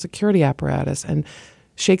national security apparatus and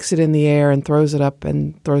shakes it in the air and throws it up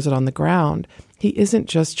and throws it on the ground. He isn't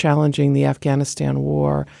just challenging the Afghanistan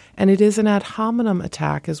war, and it is an ad hominem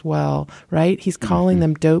attack as well, right? He's calling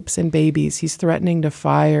them dopes and babies. He's threatening to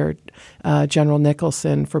fire General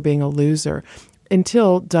Nicholson for being a loser.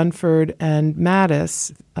 Until Dunford and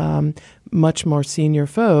Mattis, much more senior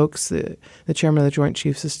folks, the chairman of the Joint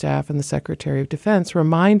Chiefs of Staff and the Secretary of Defense,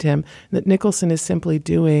 remind him that Nicholson is simply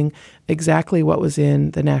doing exactly what was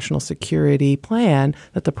in the national security plan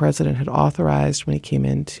that the president had authorized when he came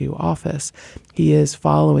into office. He is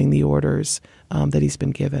following the orders that he's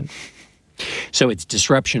been given. So it's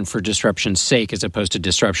disruption for disruption's sake as opposed to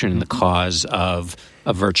disruption in the cause of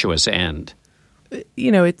a virtuous end.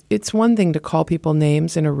 You know, it's one thing to call people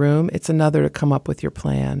names in a room. It's another to come up with your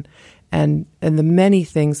plan. And the many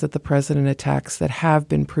things that the president attacks that have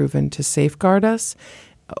been proven to safeguard us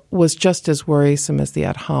was just as worrisome as the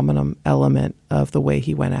ad hominem element of the way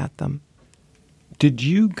he went at them. Did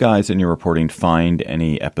you guys in your reporting find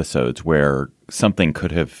any episodes where something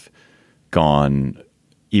could have gone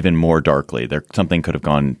even more darkly? Something could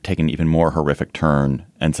have taken even more horrific turn,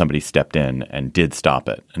 and somebody stepped in and did stop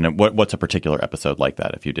it. And what's a particular episode like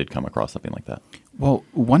that, if you did come across something like that? Well,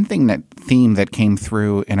 one theme that came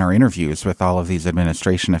through in our interviews with all of these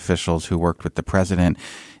administration officials who worked with the president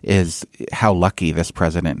is how lucky this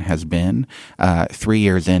president has been. 3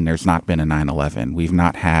 years in, there's not been a 9/11. We've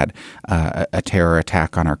not had a terror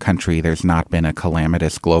attack on our country. There's not been a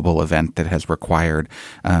calamitous global event that has required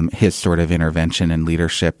his sort of intervention and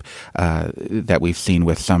leadership that we've seen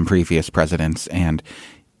with some previous presidents. And,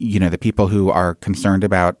 you know, the people who are concerned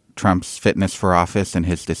about Trump's fitness for office and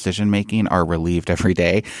his decision-making are relieved every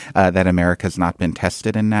day that America's not been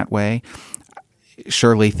tested in that way.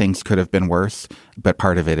 Surely things could have been worse, but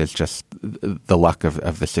part of it is just the luck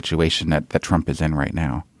of the situation that Trump is in right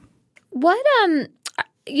now. What,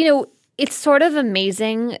 it's sort of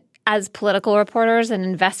amazing as political reporters and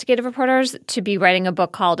investigative reporters to be writing a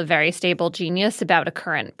book called A Very Stable Genius about a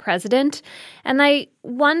current president. And I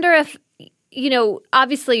wonder if,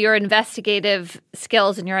 obviously your investigative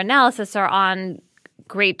skills and your analysis are on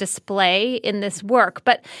great display in this work,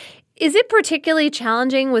 but is it particularly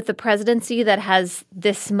challenging with the presidency that has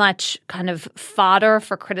this much kind of fodder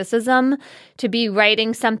for criticism to be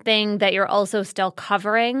writing something that you're also still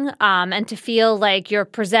covering and to feel like you're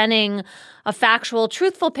presenting a factual,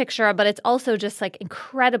 truthful picture, but it's also just like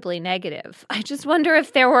incredibly negative? I just wonder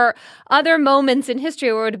if there were other moments in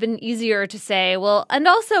history where it would have been easier to say, well, and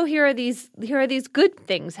also here are these good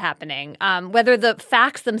things happening, whether the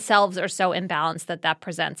facts themselves are so imbalanced that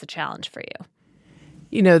presents a challenge for you.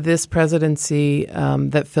 You know, this presidency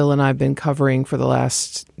that Phil and I have been covering for the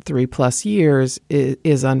last 3+ years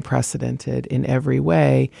is unprecedented in every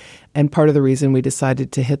way. And part of the reason we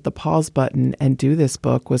decided to hit the pause button and do this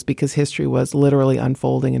book was because history was literally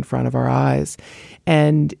unfolding in front of our eyes.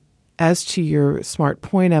 And as to your smart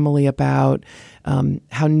point, Emily, about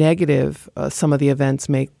how negative some of the events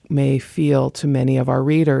may feel to many of our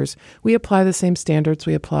readers, we apply the same standards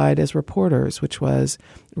we applied as reporters, which was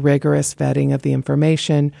rigorous vetting of the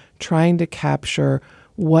information, trying to capture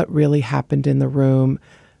what really happened in the room,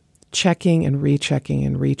 checking and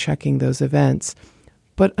rechecking those events.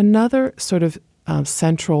 But another sort of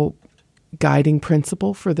central guiding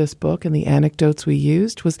principle for this book and the anecdotes we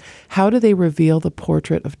used was, how do they reveal the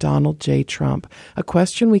portrait of Donald J. Trump? A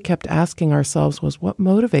question we kept asking ourselves was, what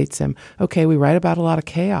motivates him? Okay, we write about a lot of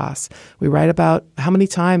chaos. We write about how many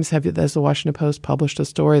times has the Washington Post published a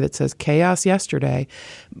story that says chaos yesterday.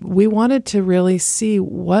 We wanted to really see,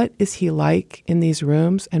 what is he like in these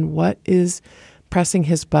rooms and what is pressing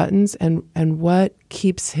his buttons and what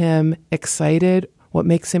keeps him excited, what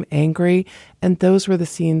makes him angry. And those were the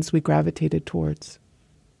scenes we gravitated towards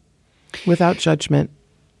without judgment.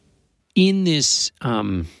 In this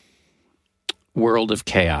world of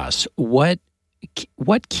chaos, what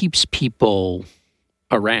keeps people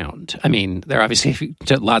around? I mean, there are obviously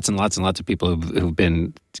lots and lots and lots of people who've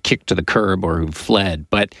been kicked to the curb or who've fled.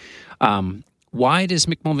 But why does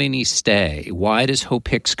Mick Mulvaney stay? Why does Hope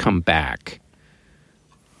Hicks come back?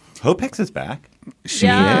 Hope Hicks is back. She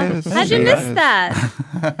is. How'd you miss that?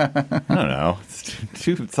 I don't know.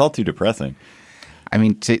 It's all too depressing. I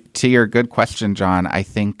mean, to your good question, John, I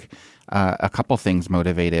think a couple things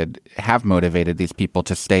have motivated these people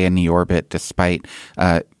to stay in the orbit despite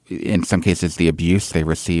in some cases, the abuse they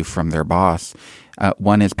receive from their boss.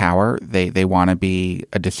 One is power. They want to be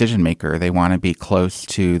a decision maker. They want to be close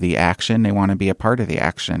to the action. They want to be a part of the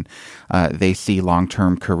action. They see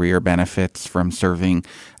long-term career benefits from serving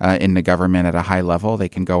in the government at a high level. They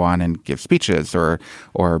can go on and give speeches or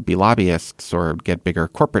be lobbyists or get bigger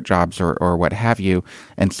corporate jobs or what have you.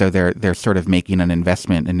 And so they're sort of making an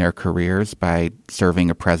investment in their careers by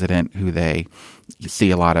serving a president who they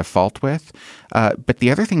see a lot of fault with. But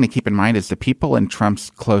the other thing to keep in mind is the people in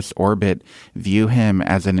Trump's close orbit view him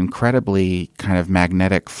as an incredibly kind of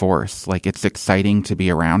magnetic force. Like, it's exciting to be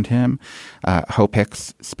around him. Hope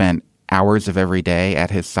Hicks spent hours of every day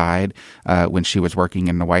at his side when she was working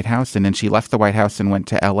in the White House. And then she left the White House and went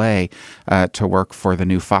to L.A. To work for the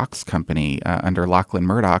new Fox company under Lachlan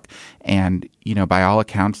Murdoch. And, you know, by all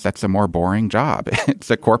accounts, that's a more boring job. It's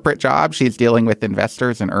a corporate job. She's dealing with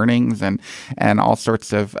investors and earnings and all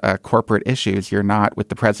sorts of corporate issues. You're not with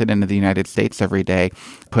the president of the United States every day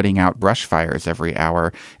putting out brush fires every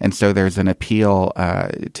hour. And so there's an appeal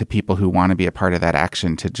to people who want to be a part of that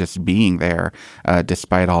action to just being there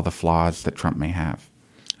despite all the flaws that Trump may have.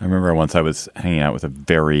 I remember once I was hanging out with a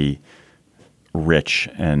very rich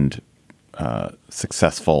and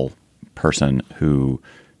successful person who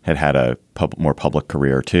had a more public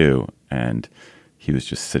career too, and he was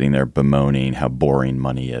just sitting there bemoaning how boring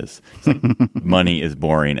money is. It's like, money is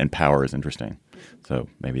boring and power is interesting. So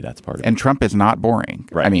maybe that's part of it. And Trump is not boring.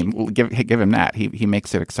 Right. I mean, give him that. He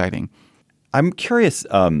makes it exciting. I'm curious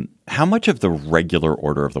how much of the regular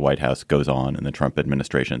order of the White House goes on in the Trump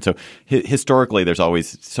administration. So historically, there's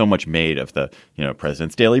always so much made of the, you know,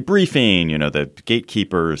 president's daily briefing, you know, the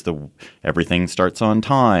gatekeepers, everything starts on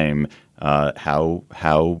time,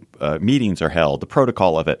 how meetings are held, the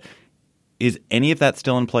protocol of it. Is any of that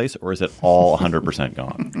still in place, or is it all 100%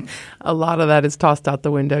 gone? A lot of that is tossed out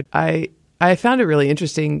the window. I found it really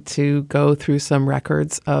interesting to go through some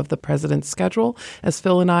records of the president's schedule. As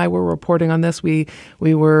Phil and I were reporting on this, we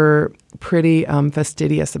were pretty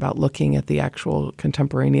fastidious about looking at the actual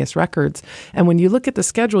contemporaneous records. And when you look at the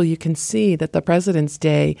schedule, you can see that the president's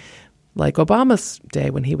day, like Obama's day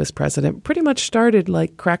when he was president, pretty much started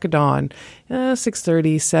like crack of dawn,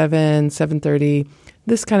 6:30, 7, 7:30,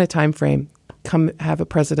 this kind of time frame. Come have a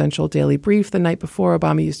presidential daily brief the night before.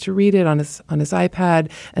 Obama used to read it on his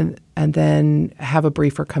iPad and then have a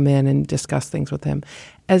briefer come in and discuss things with him.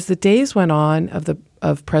 As the days went on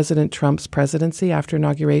of President Trump's presidency after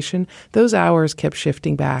inauguration, those hours kept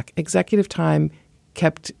shifting back. Executive time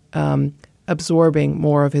kept absorbing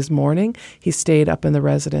more of his morning. He stayed up in the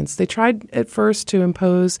residence. They tried at first to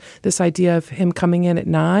impose this idea of him coming in at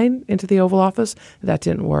 9 into the Oval Office. That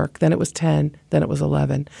didn't work. Then it was 10. Then it was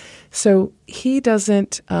 11. So he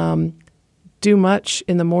doesn't do much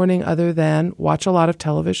in the morning other than watch a lot of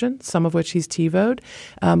television, some of which he's TiVo'd,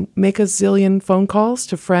 make a zillion phone calls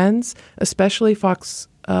to friends, especially Fox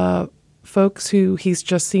folks who he's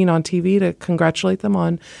just seen on TV, to congratulate them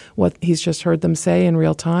on what he's just heard them say in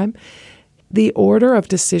real time. The order of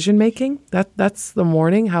decision-making, that's the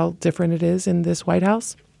morning, how different it is in this White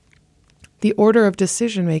House. The order of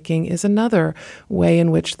decision-making is another way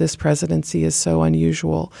in which this presidency is so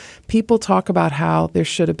unusual. People talk about how there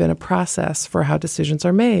should have been a process for how decisions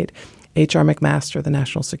are made. H.R. McMaster, the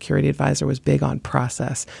National Security Advisor, was big on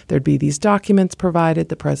process. There'd be these documents provided.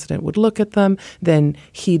 The president would look at them. Then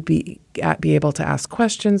he'd be able to ask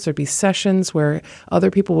questions. There'd be sessions where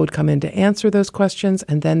other people would come in to answer those questions.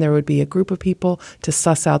 And then there would be a group of people to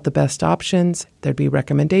suss out the best options. There'd be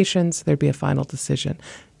recommendations. There'd be a final decision.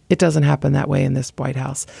 It doesn't happen that way in this White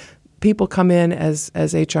House. People come in, as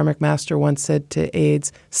H.R. McMaster once said to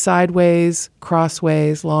aides, sideways,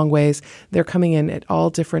 crossways, long ways. They're coming in at all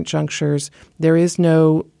different junctures. There is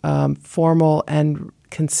no formal and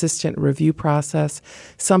consistent review process.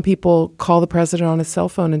 Some people call the president on his cell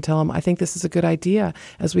phone and tell him, I think this is a good idea.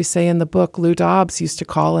 As we say in the book, Lou Dobbs used to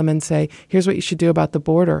call him and say, here's what you should do about the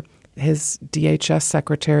border. His DHS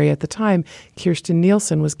secretary at the time, Kirstjen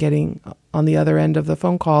Nielsen, was getting on the other end of the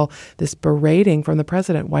phone call this berating from the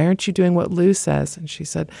president. Why aren't you doing what Lou says? And she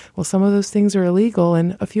said, well, some of those things are illegal,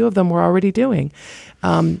 and a few of them we're already doing.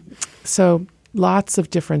 So lots of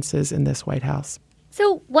differences in this White House.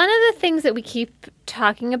 So one of the things that we keep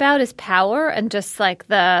talking about is power and just like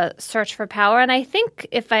the search for power. And I think,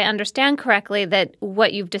 if I understand correctly, that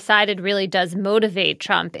what you've decided really does motivate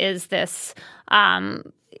Trump is this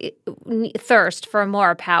thirst for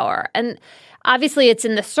more power. And obviously it's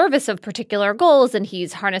in the service of particular goals, and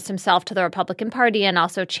he's harnessed himself to the Republican Party and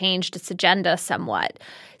also changed its agenda somewhat.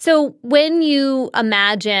 So when you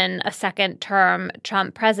imagine a second-term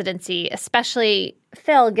Trump presidency, especially,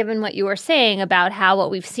 Phil, given what you were saying about how what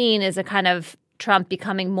we've seen is a kind of Trump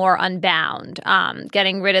becoming more unbound,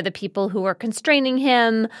 getting rid of the people who were constraining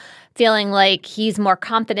him, feeling like he's more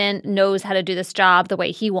confident, knows how to do this job the way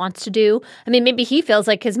he wants to do. I mean, maybe he feels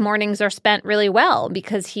like his mornings are spent really well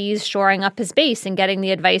because he's shoring up his base and getting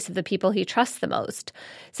the advice of the people he trusts the most.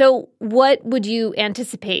 So what would you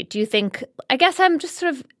anticipate? Do you think, I guess I'm just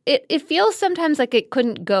sort of, it feels sometimes like it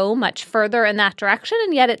couldn't go much further in that direction,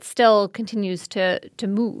 and yet it still continues to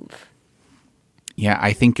move. Yeah,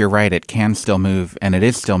 I think you're right. It can still move, and it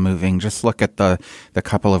is still moving. Just look at the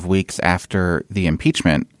couple of weeks after the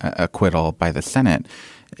impeachment acquittal by the Senate.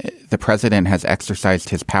 The president has exercised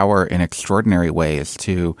his power in extraordinary ways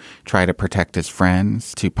to try to protect his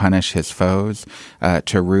friends, to punish his foes,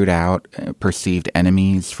 to root out perceived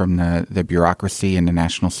enemies from the bureaucracy and the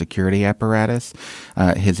national security apparatus.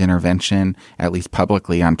 His intervention, at least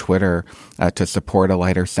publicly on Twitter, to support a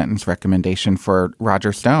lighter sentence recommendation for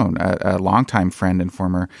Roger Stone, a longtime friend and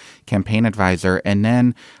former campaign advisor. And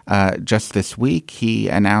then just this week, he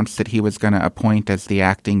announced that he was going to appoint as the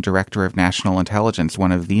acting director of national intelligence,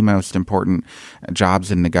 one of the most important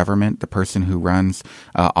jobs in the government, the person who runs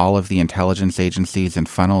all of the intelligence agencies and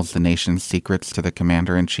funnels the nation's secrets to the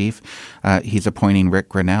commander-in-chief. He's appointing Rick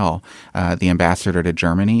Grenell, the ambassador to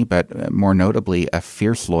Germany, but more notably a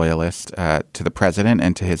fierce loyalist to the president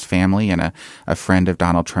and to his family, and a friend of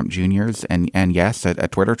Donald Trump Jr.'s, and yes, a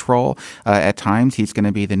Twitter troll. At times, he's going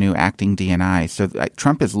to be the new acting DNI. So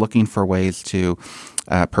Trump is looking for ways to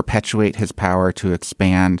perpetuate his power, to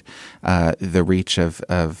expand the reach of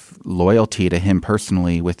loyalty to him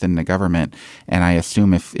personally within the government. And I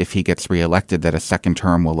assume if he gets reelected, that a second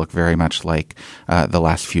term will look very much like the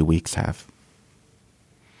last few weeks have.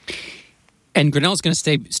 And Grenell's going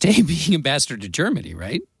to stay being ambassador to Germany,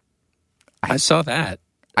 right? I saw that.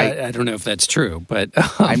 I don't know if that's true, but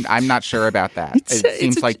I'm not sure about that. It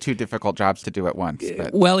seems like two difficult jobs to do at once.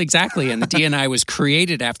 But. Well, exactly, and the DNI was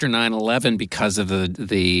created after 9/11 because of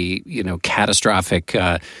the catastrophic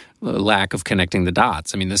lack of connecting the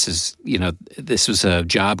dots. I mean, this was a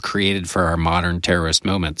job created for our modern terrorist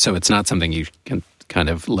moment, so it's not something you can kind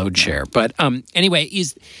of load share. But anyway,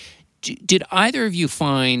 did either of you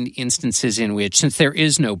find instances in which, since there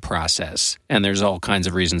is no process and there's all kinds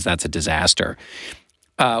of reasons that's a disaster,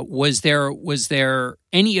 was there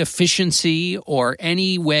any efficiency or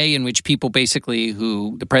any way in which people basically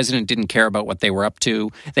who the president didn't care about what they were up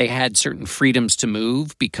to, they had certain freedoms to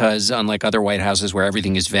move because unlike other White Houses where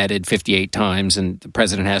everything is vetted 58 times and the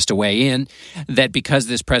president has to weigh in, that because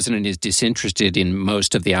this president is disinterested in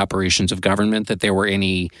most of the operations of government, that there were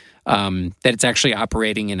any that it's actually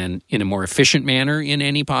operating in a more efficient manner in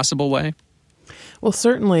any possible way? Well,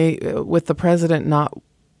 certainly with the president not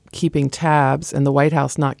keeping tabs and the White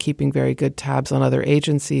House not keeping very good tabs on other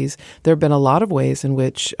agencies, there have been a lot of ways in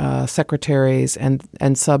which secretaries and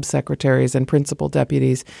subsecretaries and principal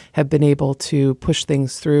deputies have been able to push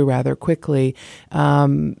things through rather quickly.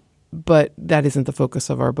 But that isn't the focus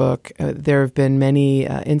of our book. There have been many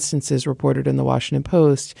instances reported in the Washington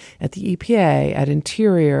Post at the EPA, at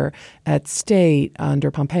Interior, at State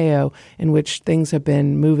under Pompeo, in which things have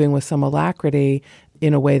been moving with some alacrity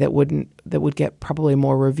in a way that would get probably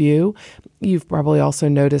more review. You've probably also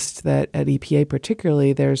noticed that at EPA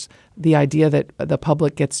particularly, there's the idea that the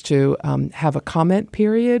public gets to have a comment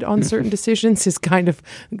period on certain decisions is kind of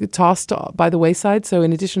tossed by the wayside. So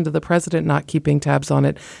in addition to the president not keeping tabs on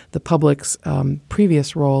it, the public's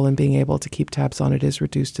previous role in being able to keep tabs on it is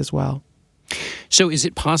reduced as well. So is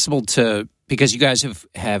it possible to, because you guys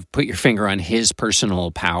have put your finger on his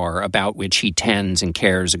personal power about which he tends and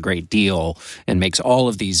cares a great deal and makes all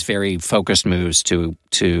of these very focused moves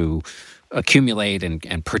to accumulate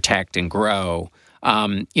and protect and grow.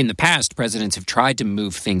 In the past, presidents have tried to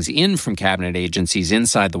move things in from cabinet agencies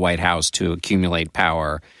inside the White House to accumulate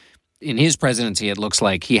power. In his presidency, it looks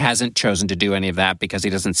like he hasn't chosen to do any of that because he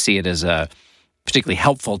doesn't see it as particularly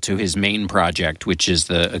helpful to his main project, which is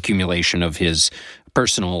the accumulation of his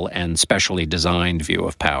personal and specially designed view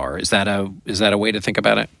of power. Is that a way to think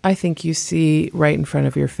about it? I think you see right in front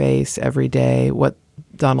of your face every day what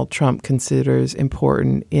Donald Trump considers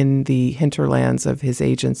important in the hinterlands of his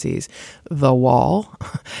agencies. The wall,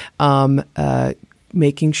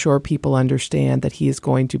 making sure people understand that he is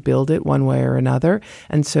going to build it one way or another.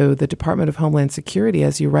 And so the Department of Homeland Security,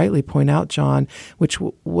 as you rightly point out, John, which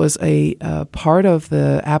was a part of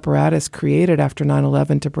the apparatus created after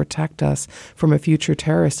 9/11 to protect us from a future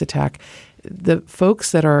terrorist attack, the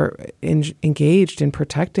folks that are engaged in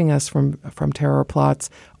protecting us from terror plots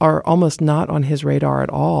are almost not on his radar at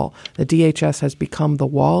all. The DHS has become the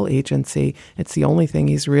wall agency. It's the only thing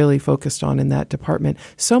he's really focused on in that department,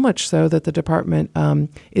 so much so that the department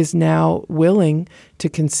is now willing to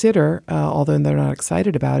consider, although they're not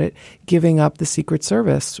excited about it, giving up the Secret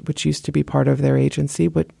Service, which used to be part of their agency,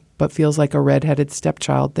 but feels like a redheaded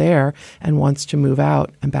stepchild there and wants to move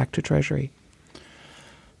out and back to Treasury.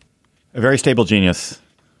 A Very Stable Genius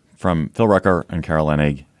from Phil Rucker and Carol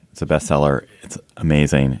Leonnig. It's a bestseller. It's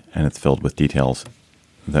amazing, and it's filled with details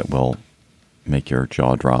that will make your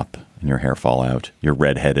jaw drop and your hair fall out, your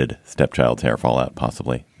redheaded stepchild's hair fall out,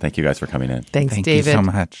 possibly. Thank you guys for coming in. Thank David. you so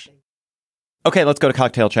much. Okay, let's go to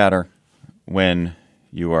cocktail chatter. When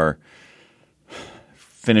you are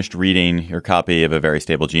finished reading your copy of A Very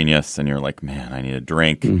Stable Genius and you're like, man, I need a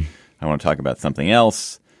drink. I want to talk about something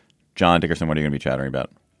else. John Dickerson, what are you going to be chattering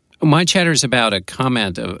about? My chatter is about a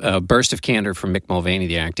comment, a burst of candor from Mick Mulvaney,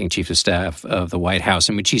 the acting chief of staff of the White House,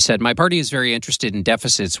 in which he said, "My party is very interested in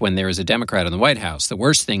deficits when there is a Democrat in the White House. The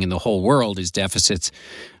worst thing in the whole world is deficits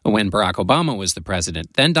when Barack Obama was the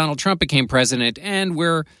president. Then Donald Trump became president, and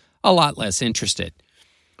we're a lot less interested."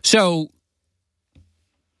 So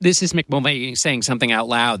this is Mick Mulvaney saying something out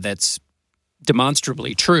loud that's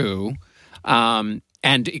demonstrably true and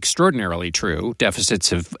extraordinarily true.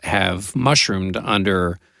 Deficits have mushroomed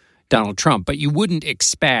under Donald Trump, but you wouldn't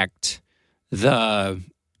expect the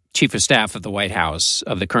chief of staff of the White House,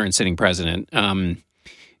 of the current sitting president,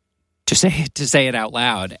 to say it out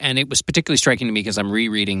loud. And it was particularly striking to me because I'm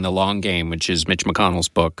rereading The Long Game, which is Mitch McConnell's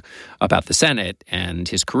book about the Senate and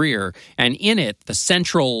his career. And in it, the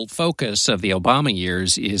central focus of the Obama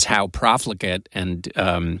years is how profligate and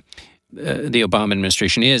the Obama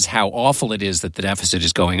administration is, how awful it is that the deficit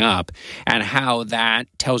is going up, and how that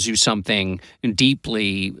tells you something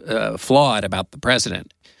deeply flawed about the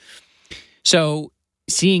president. So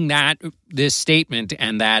seeing this statement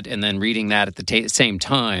and then reading that at the same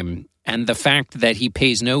time, and the fact that he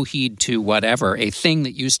pays no heed to whatever, a thing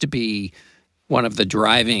that used to be one of the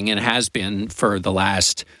driving and has been for the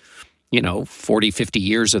last 40, 50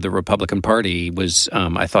 years of the Republican Party was,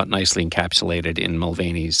 I thought, nicely encapsulated in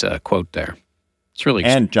Mulvaney's quote there. It's really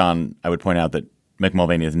And, John, I would point out that Mick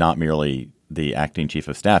Mulvaney is not merely the acting chief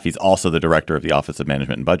of staff. He's also the director of the Office of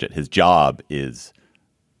Management and Budget. His job is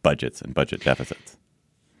budgets and budget deficits.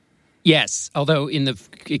 Yes, although in the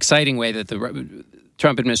exciting way that the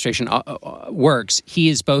Trump administration works, he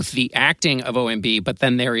is both the acting of OMB, but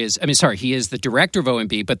then he is the director of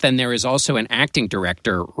OMB, but then there is also an acting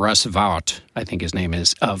director, Russ Vought, I think his name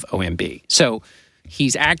is, of OMB. So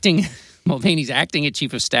he's acting, Mulvaney's acting as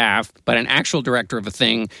chief of staff, but an actual director of a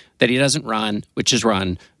thing that he doesn't run, which is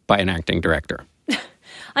run by an acting director.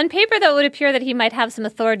 On paper, though, it would appear that he might have some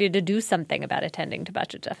authority to do something about attending to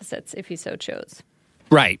budget deficits if he so chose.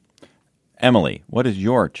 Right. Emily, what is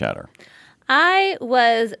your chatter? I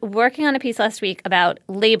was working on a piece last week about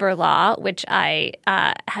labor law, which I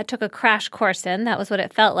took a crash course in. That was what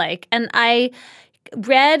it felt like. And I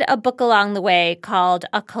read a book along the way called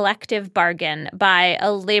A Collective Bargain by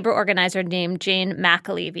a labor organizer named Jane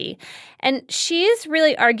McAlevey. And she's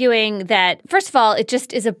really arguing that, first of all, it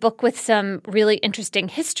just is a book with some really interesting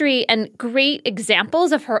history and great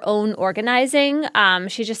examples of her own organizing.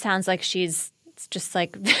 She just sounds like she's just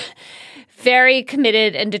like very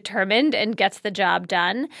committed and determined and gets the job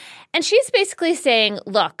done. And she's basically saying,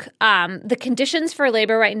 look, the conditions for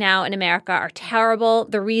labor right now in America are terrible.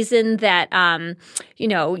 The reason that,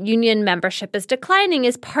 union membership is declining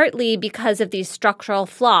is partly because of these structural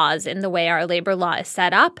flaws in the way our labor law is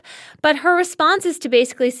set up. But her response is to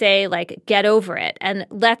basically say, get over it. And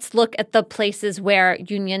let's look at the places where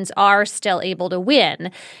unions are still able to win.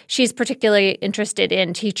 She's particularly interested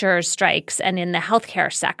in teachers' strikes and in the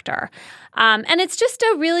healthcare sector. And it's just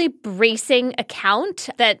a really bracing account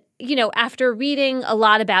that, after reading a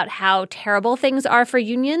lot about how terrible things are for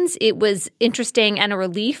unions, it was interesting and a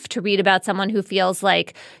relief to read about someone who feels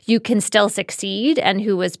like you can still succeed and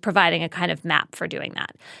who was providing a kind of map for doing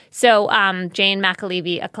that. So Jane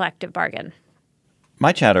McAlevey, A Collective Bargain.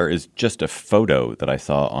 My chatter is just a photo that I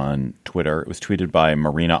saw on Twitter. It was tweeted by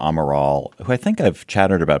Marina Amaral, who I think I've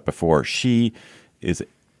chattered about before. She is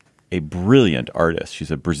a brilliant artist.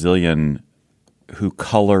 She's a Brazilian who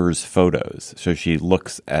colors photos. So she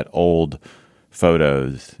looks at old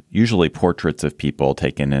photos, usually portraits of people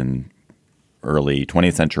taken in early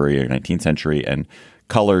 20th century or 19th century, and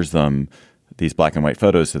colors them, these black and white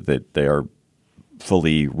photos, so that they are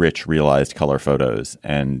fully rich, realized color photos.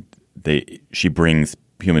 And she brings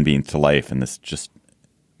human beings to life in this just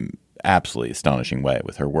absolutely astonishing way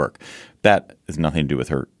with her work. That has nothing to do with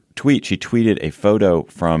her tweet. She tweeted a photo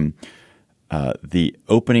from the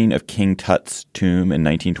opening of King Tut's tomb in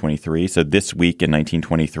 1923. So this week in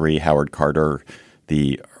 1923, Howard Carter,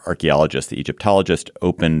 the archaeologist, the Egyptologist,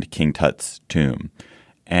 opened King Tut's tomb.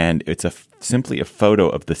 And it's simply a photo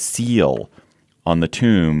of the seal on the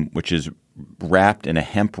tomb, which is wrapped in a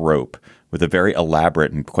hemp rope with a very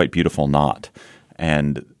elaborate and quite beautiful knot.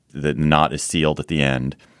 And the knot is sealed at the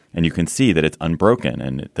end. And you can see that it's unbroken.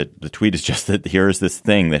 And the tweet is just that here's this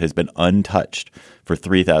thing that has been untouched for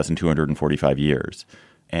 3,245 years.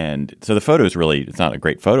 And so the photo is really, it's not a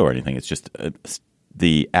great photo or anything. It's just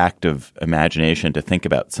the act of imagination to think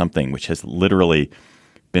about something which has literally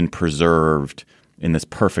been preserved in this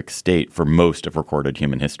perfect state for most of recorded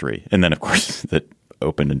human history. And then, of course, that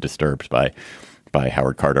opened and disturbed by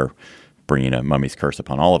Howard Carter bringing a mummy's curse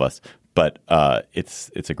upon all of us. But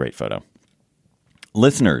it's a great photo.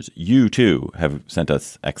 Listeners, you too have sent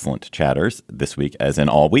us excellent chatters this week, as in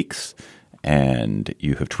all weeks, and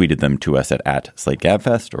you have tweeted them to us at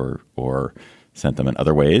 @SlateGabFest or sent them in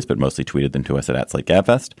other ways, but mostly tweeted them to us at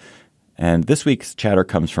 @SlateGabFest. And this week's chatter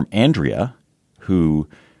comes from Andrea, who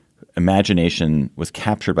imagination was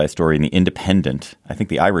captured by a story in the Independent, I think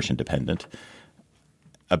the Irish Independent,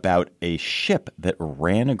 about a ship that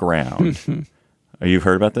ran aground. You've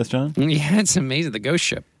heard about this, John? Yeah, it's amazing. The ghost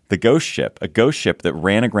ship. The ghost ship, a ghost ship that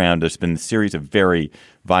ran aground. There's been a series of very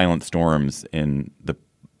violent storms in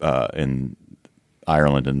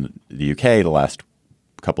Ireland and the UK the last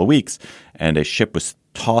couple of weeks, and a ship was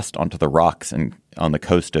tossed onto the rocks and on the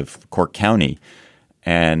coast of Cork County.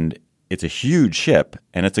 And it's a huge ship,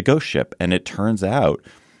 and it's a ghost ship. And it turns out,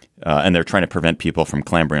 and they're trying to prevent people from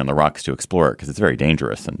clambering on the rocks to explore it because it's very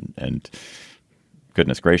dangerous and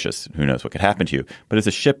goodness gracious, who knows what could happen to you. But it's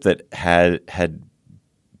a ship that had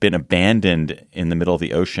been abandoned in the middle of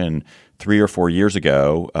the ocean 3 or 4 years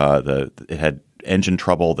ago. It had engine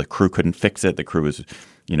trouble. The crew couldn't fix it. The crew was,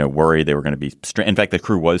 worried they were going to be in fact, the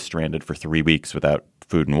crew was stranded for 3 weeks without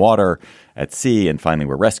food and water at sea, and finally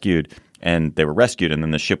were rescued. And they were rescued, and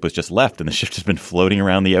then the ship was just left, and the ship has been floating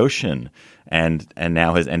around the ocean and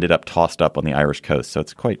now has ended up tossed up on the Irish coast. So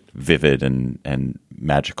it's quite vivid and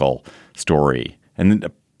magical story. And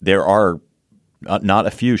there are not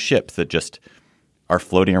a few ships that just are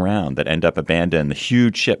floating around that end up abandoned, the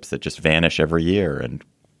huge ships that just vanish every year. And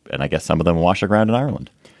I guess some of them wash aground in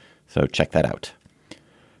Ireland. So check that out.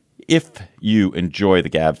 If you enjoy the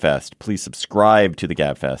GabFest, please subscribe to the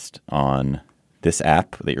GabFest on this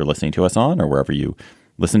app that you're listening to us on or wherever you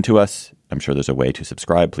listen to us. I'm sure there's a way to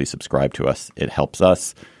subscribe. Please subscribe to us. It helps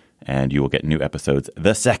us, and you will get new episodes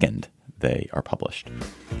the second they are published.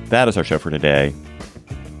 That is our show for today.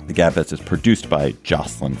 The GabFest is produced by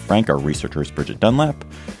Jocelyn Frank. Our researcher is Bridget Dunlap.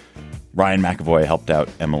 Ryan McAvoy helped out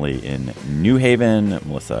Emily in New Haven.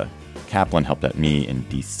 Melissa Kaplan helped out me in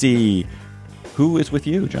D.C. Who is with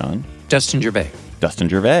you, John? Dustin Gervais. Dustin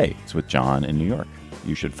Gervais is with John in New York.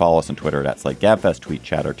 You should follow us on Twitter at @SlateGabFest. Tweet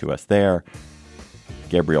chatter to us there.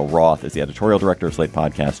 Gabriel Roth is the editorial director of Slate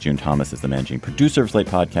Podcasts. June Thomas is the managing producer of Slate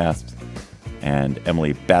Podcasts. And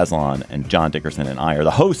Emily Bazelon and John Dickerson and I are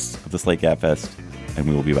the hosts of the Slate GabFest. And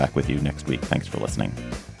we will be back with you next week. Thanks for listening.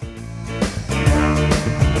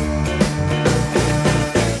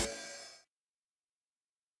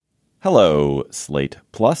 Hello, Slate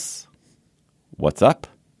Plus. What's up?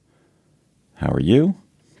 How are you?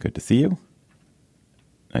 Good to see you.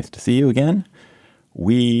 Nice to see you again.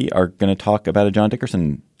 We are going to talk about a John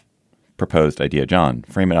Dickerson proposed idea. John,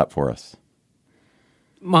 frame it up for us.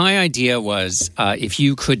 My idea was if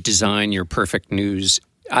you could design your perfect news,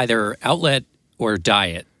 either outlet or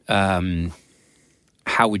diet,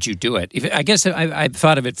 how would you do it? I guess I've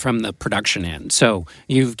thought of it from the production end. So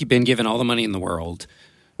you've been given all the money in the world.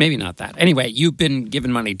 Maybe not that. Anyway, you've been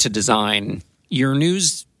given money to design your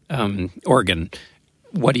news organ.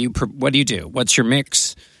 What do you do? What's your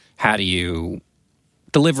mix? How do you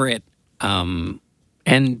deliver it?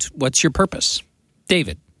 And what's your purpose?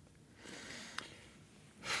 David.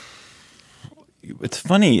 It's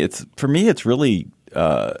funny. For me, it's really,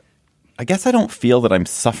 I guess I don't feel that I'm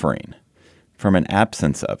suffering from an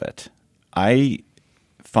absence of it. I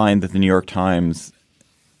find that the New York Times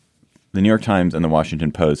and the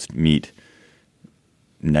Washington Post meet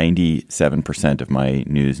 97% of my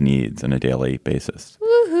news needs on a daily basis.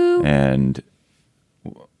 Woohoo.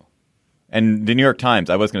 And the New York Times,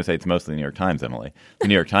 I was going to say it's mostly the New York Times, Emily. The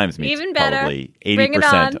New York Times meets probably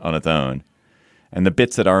 80% on its own. And the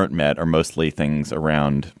bits that aren't met are mostly things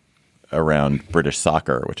around British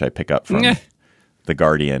soccer, which I pick up from The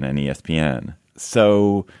Guardian and ESPN.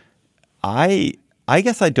 So I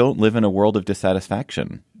guess I don't live in a world of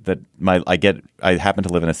dissatisfaction. I happen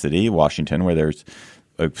to live in a city, Washington, where there's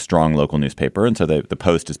a strong local newspaper. And so the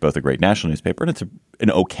Post is both a great national newspaper and it's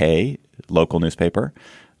an okay local newspaper.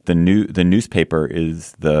 The newspaper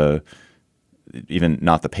is even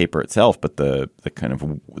not the paper itself, but the kind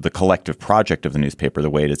of the collective project of the newspaper, the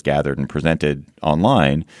way it is gathered and presented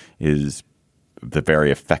online is the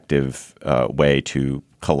very effective way to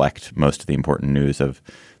collect most of the important news of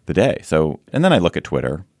the day. So, and then I look at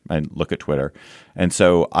Twitter. And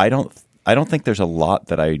so I don't think there's a lot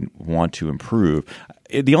that I want to improve.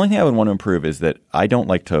 The only thing I would want to improve is that I don't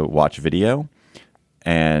like to watch video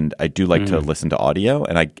and I do like to listen to audio.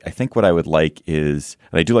 And I think what I would like is,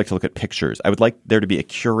 and I do like to look at pictures. I would like there to be a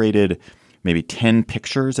curated maybe 10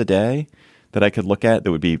 pictures a day that I could look at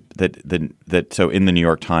that would be that so in the New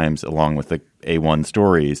York Times, along with the A1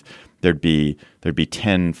 stories, there'd be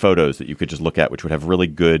 10 photos that you could just look at, which would have really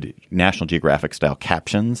good National Geographic style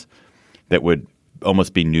captions that would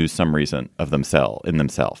almost be news summaries of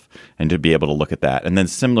themselves, and to be able to look at that. And then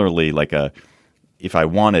similarly, like if I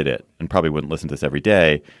wanted it, and probably wouldn't listen to this every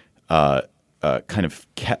day, kind of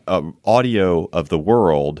audio of the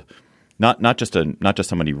world, not just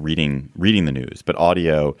somebody reading the news, but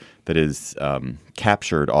audio that is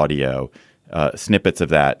captured audio, snippets of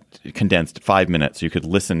that condensed 5 minutes. So you could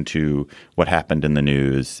listen to what happened in the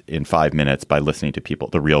news in 5 minutes by listening to people,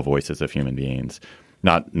 the real voices of human beings.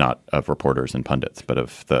 Not of reporters and pundits, but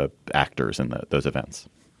of the actors in those events.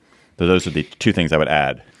 So those are the two things I would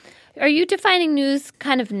add. Are you defining news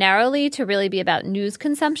kind of narrowly to really be about news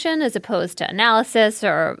consumption as opposed to analysis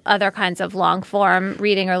or other kinds of long-form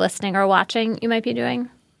reading or listening or watching you might be doing?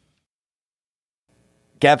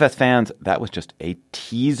 GabFest fans, that was just a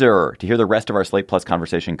teaser. To hear the rest of our Slate Plus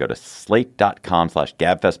conversation, go to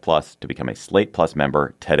slate.com/GabFest Plus to become a Slate Plus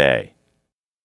member today.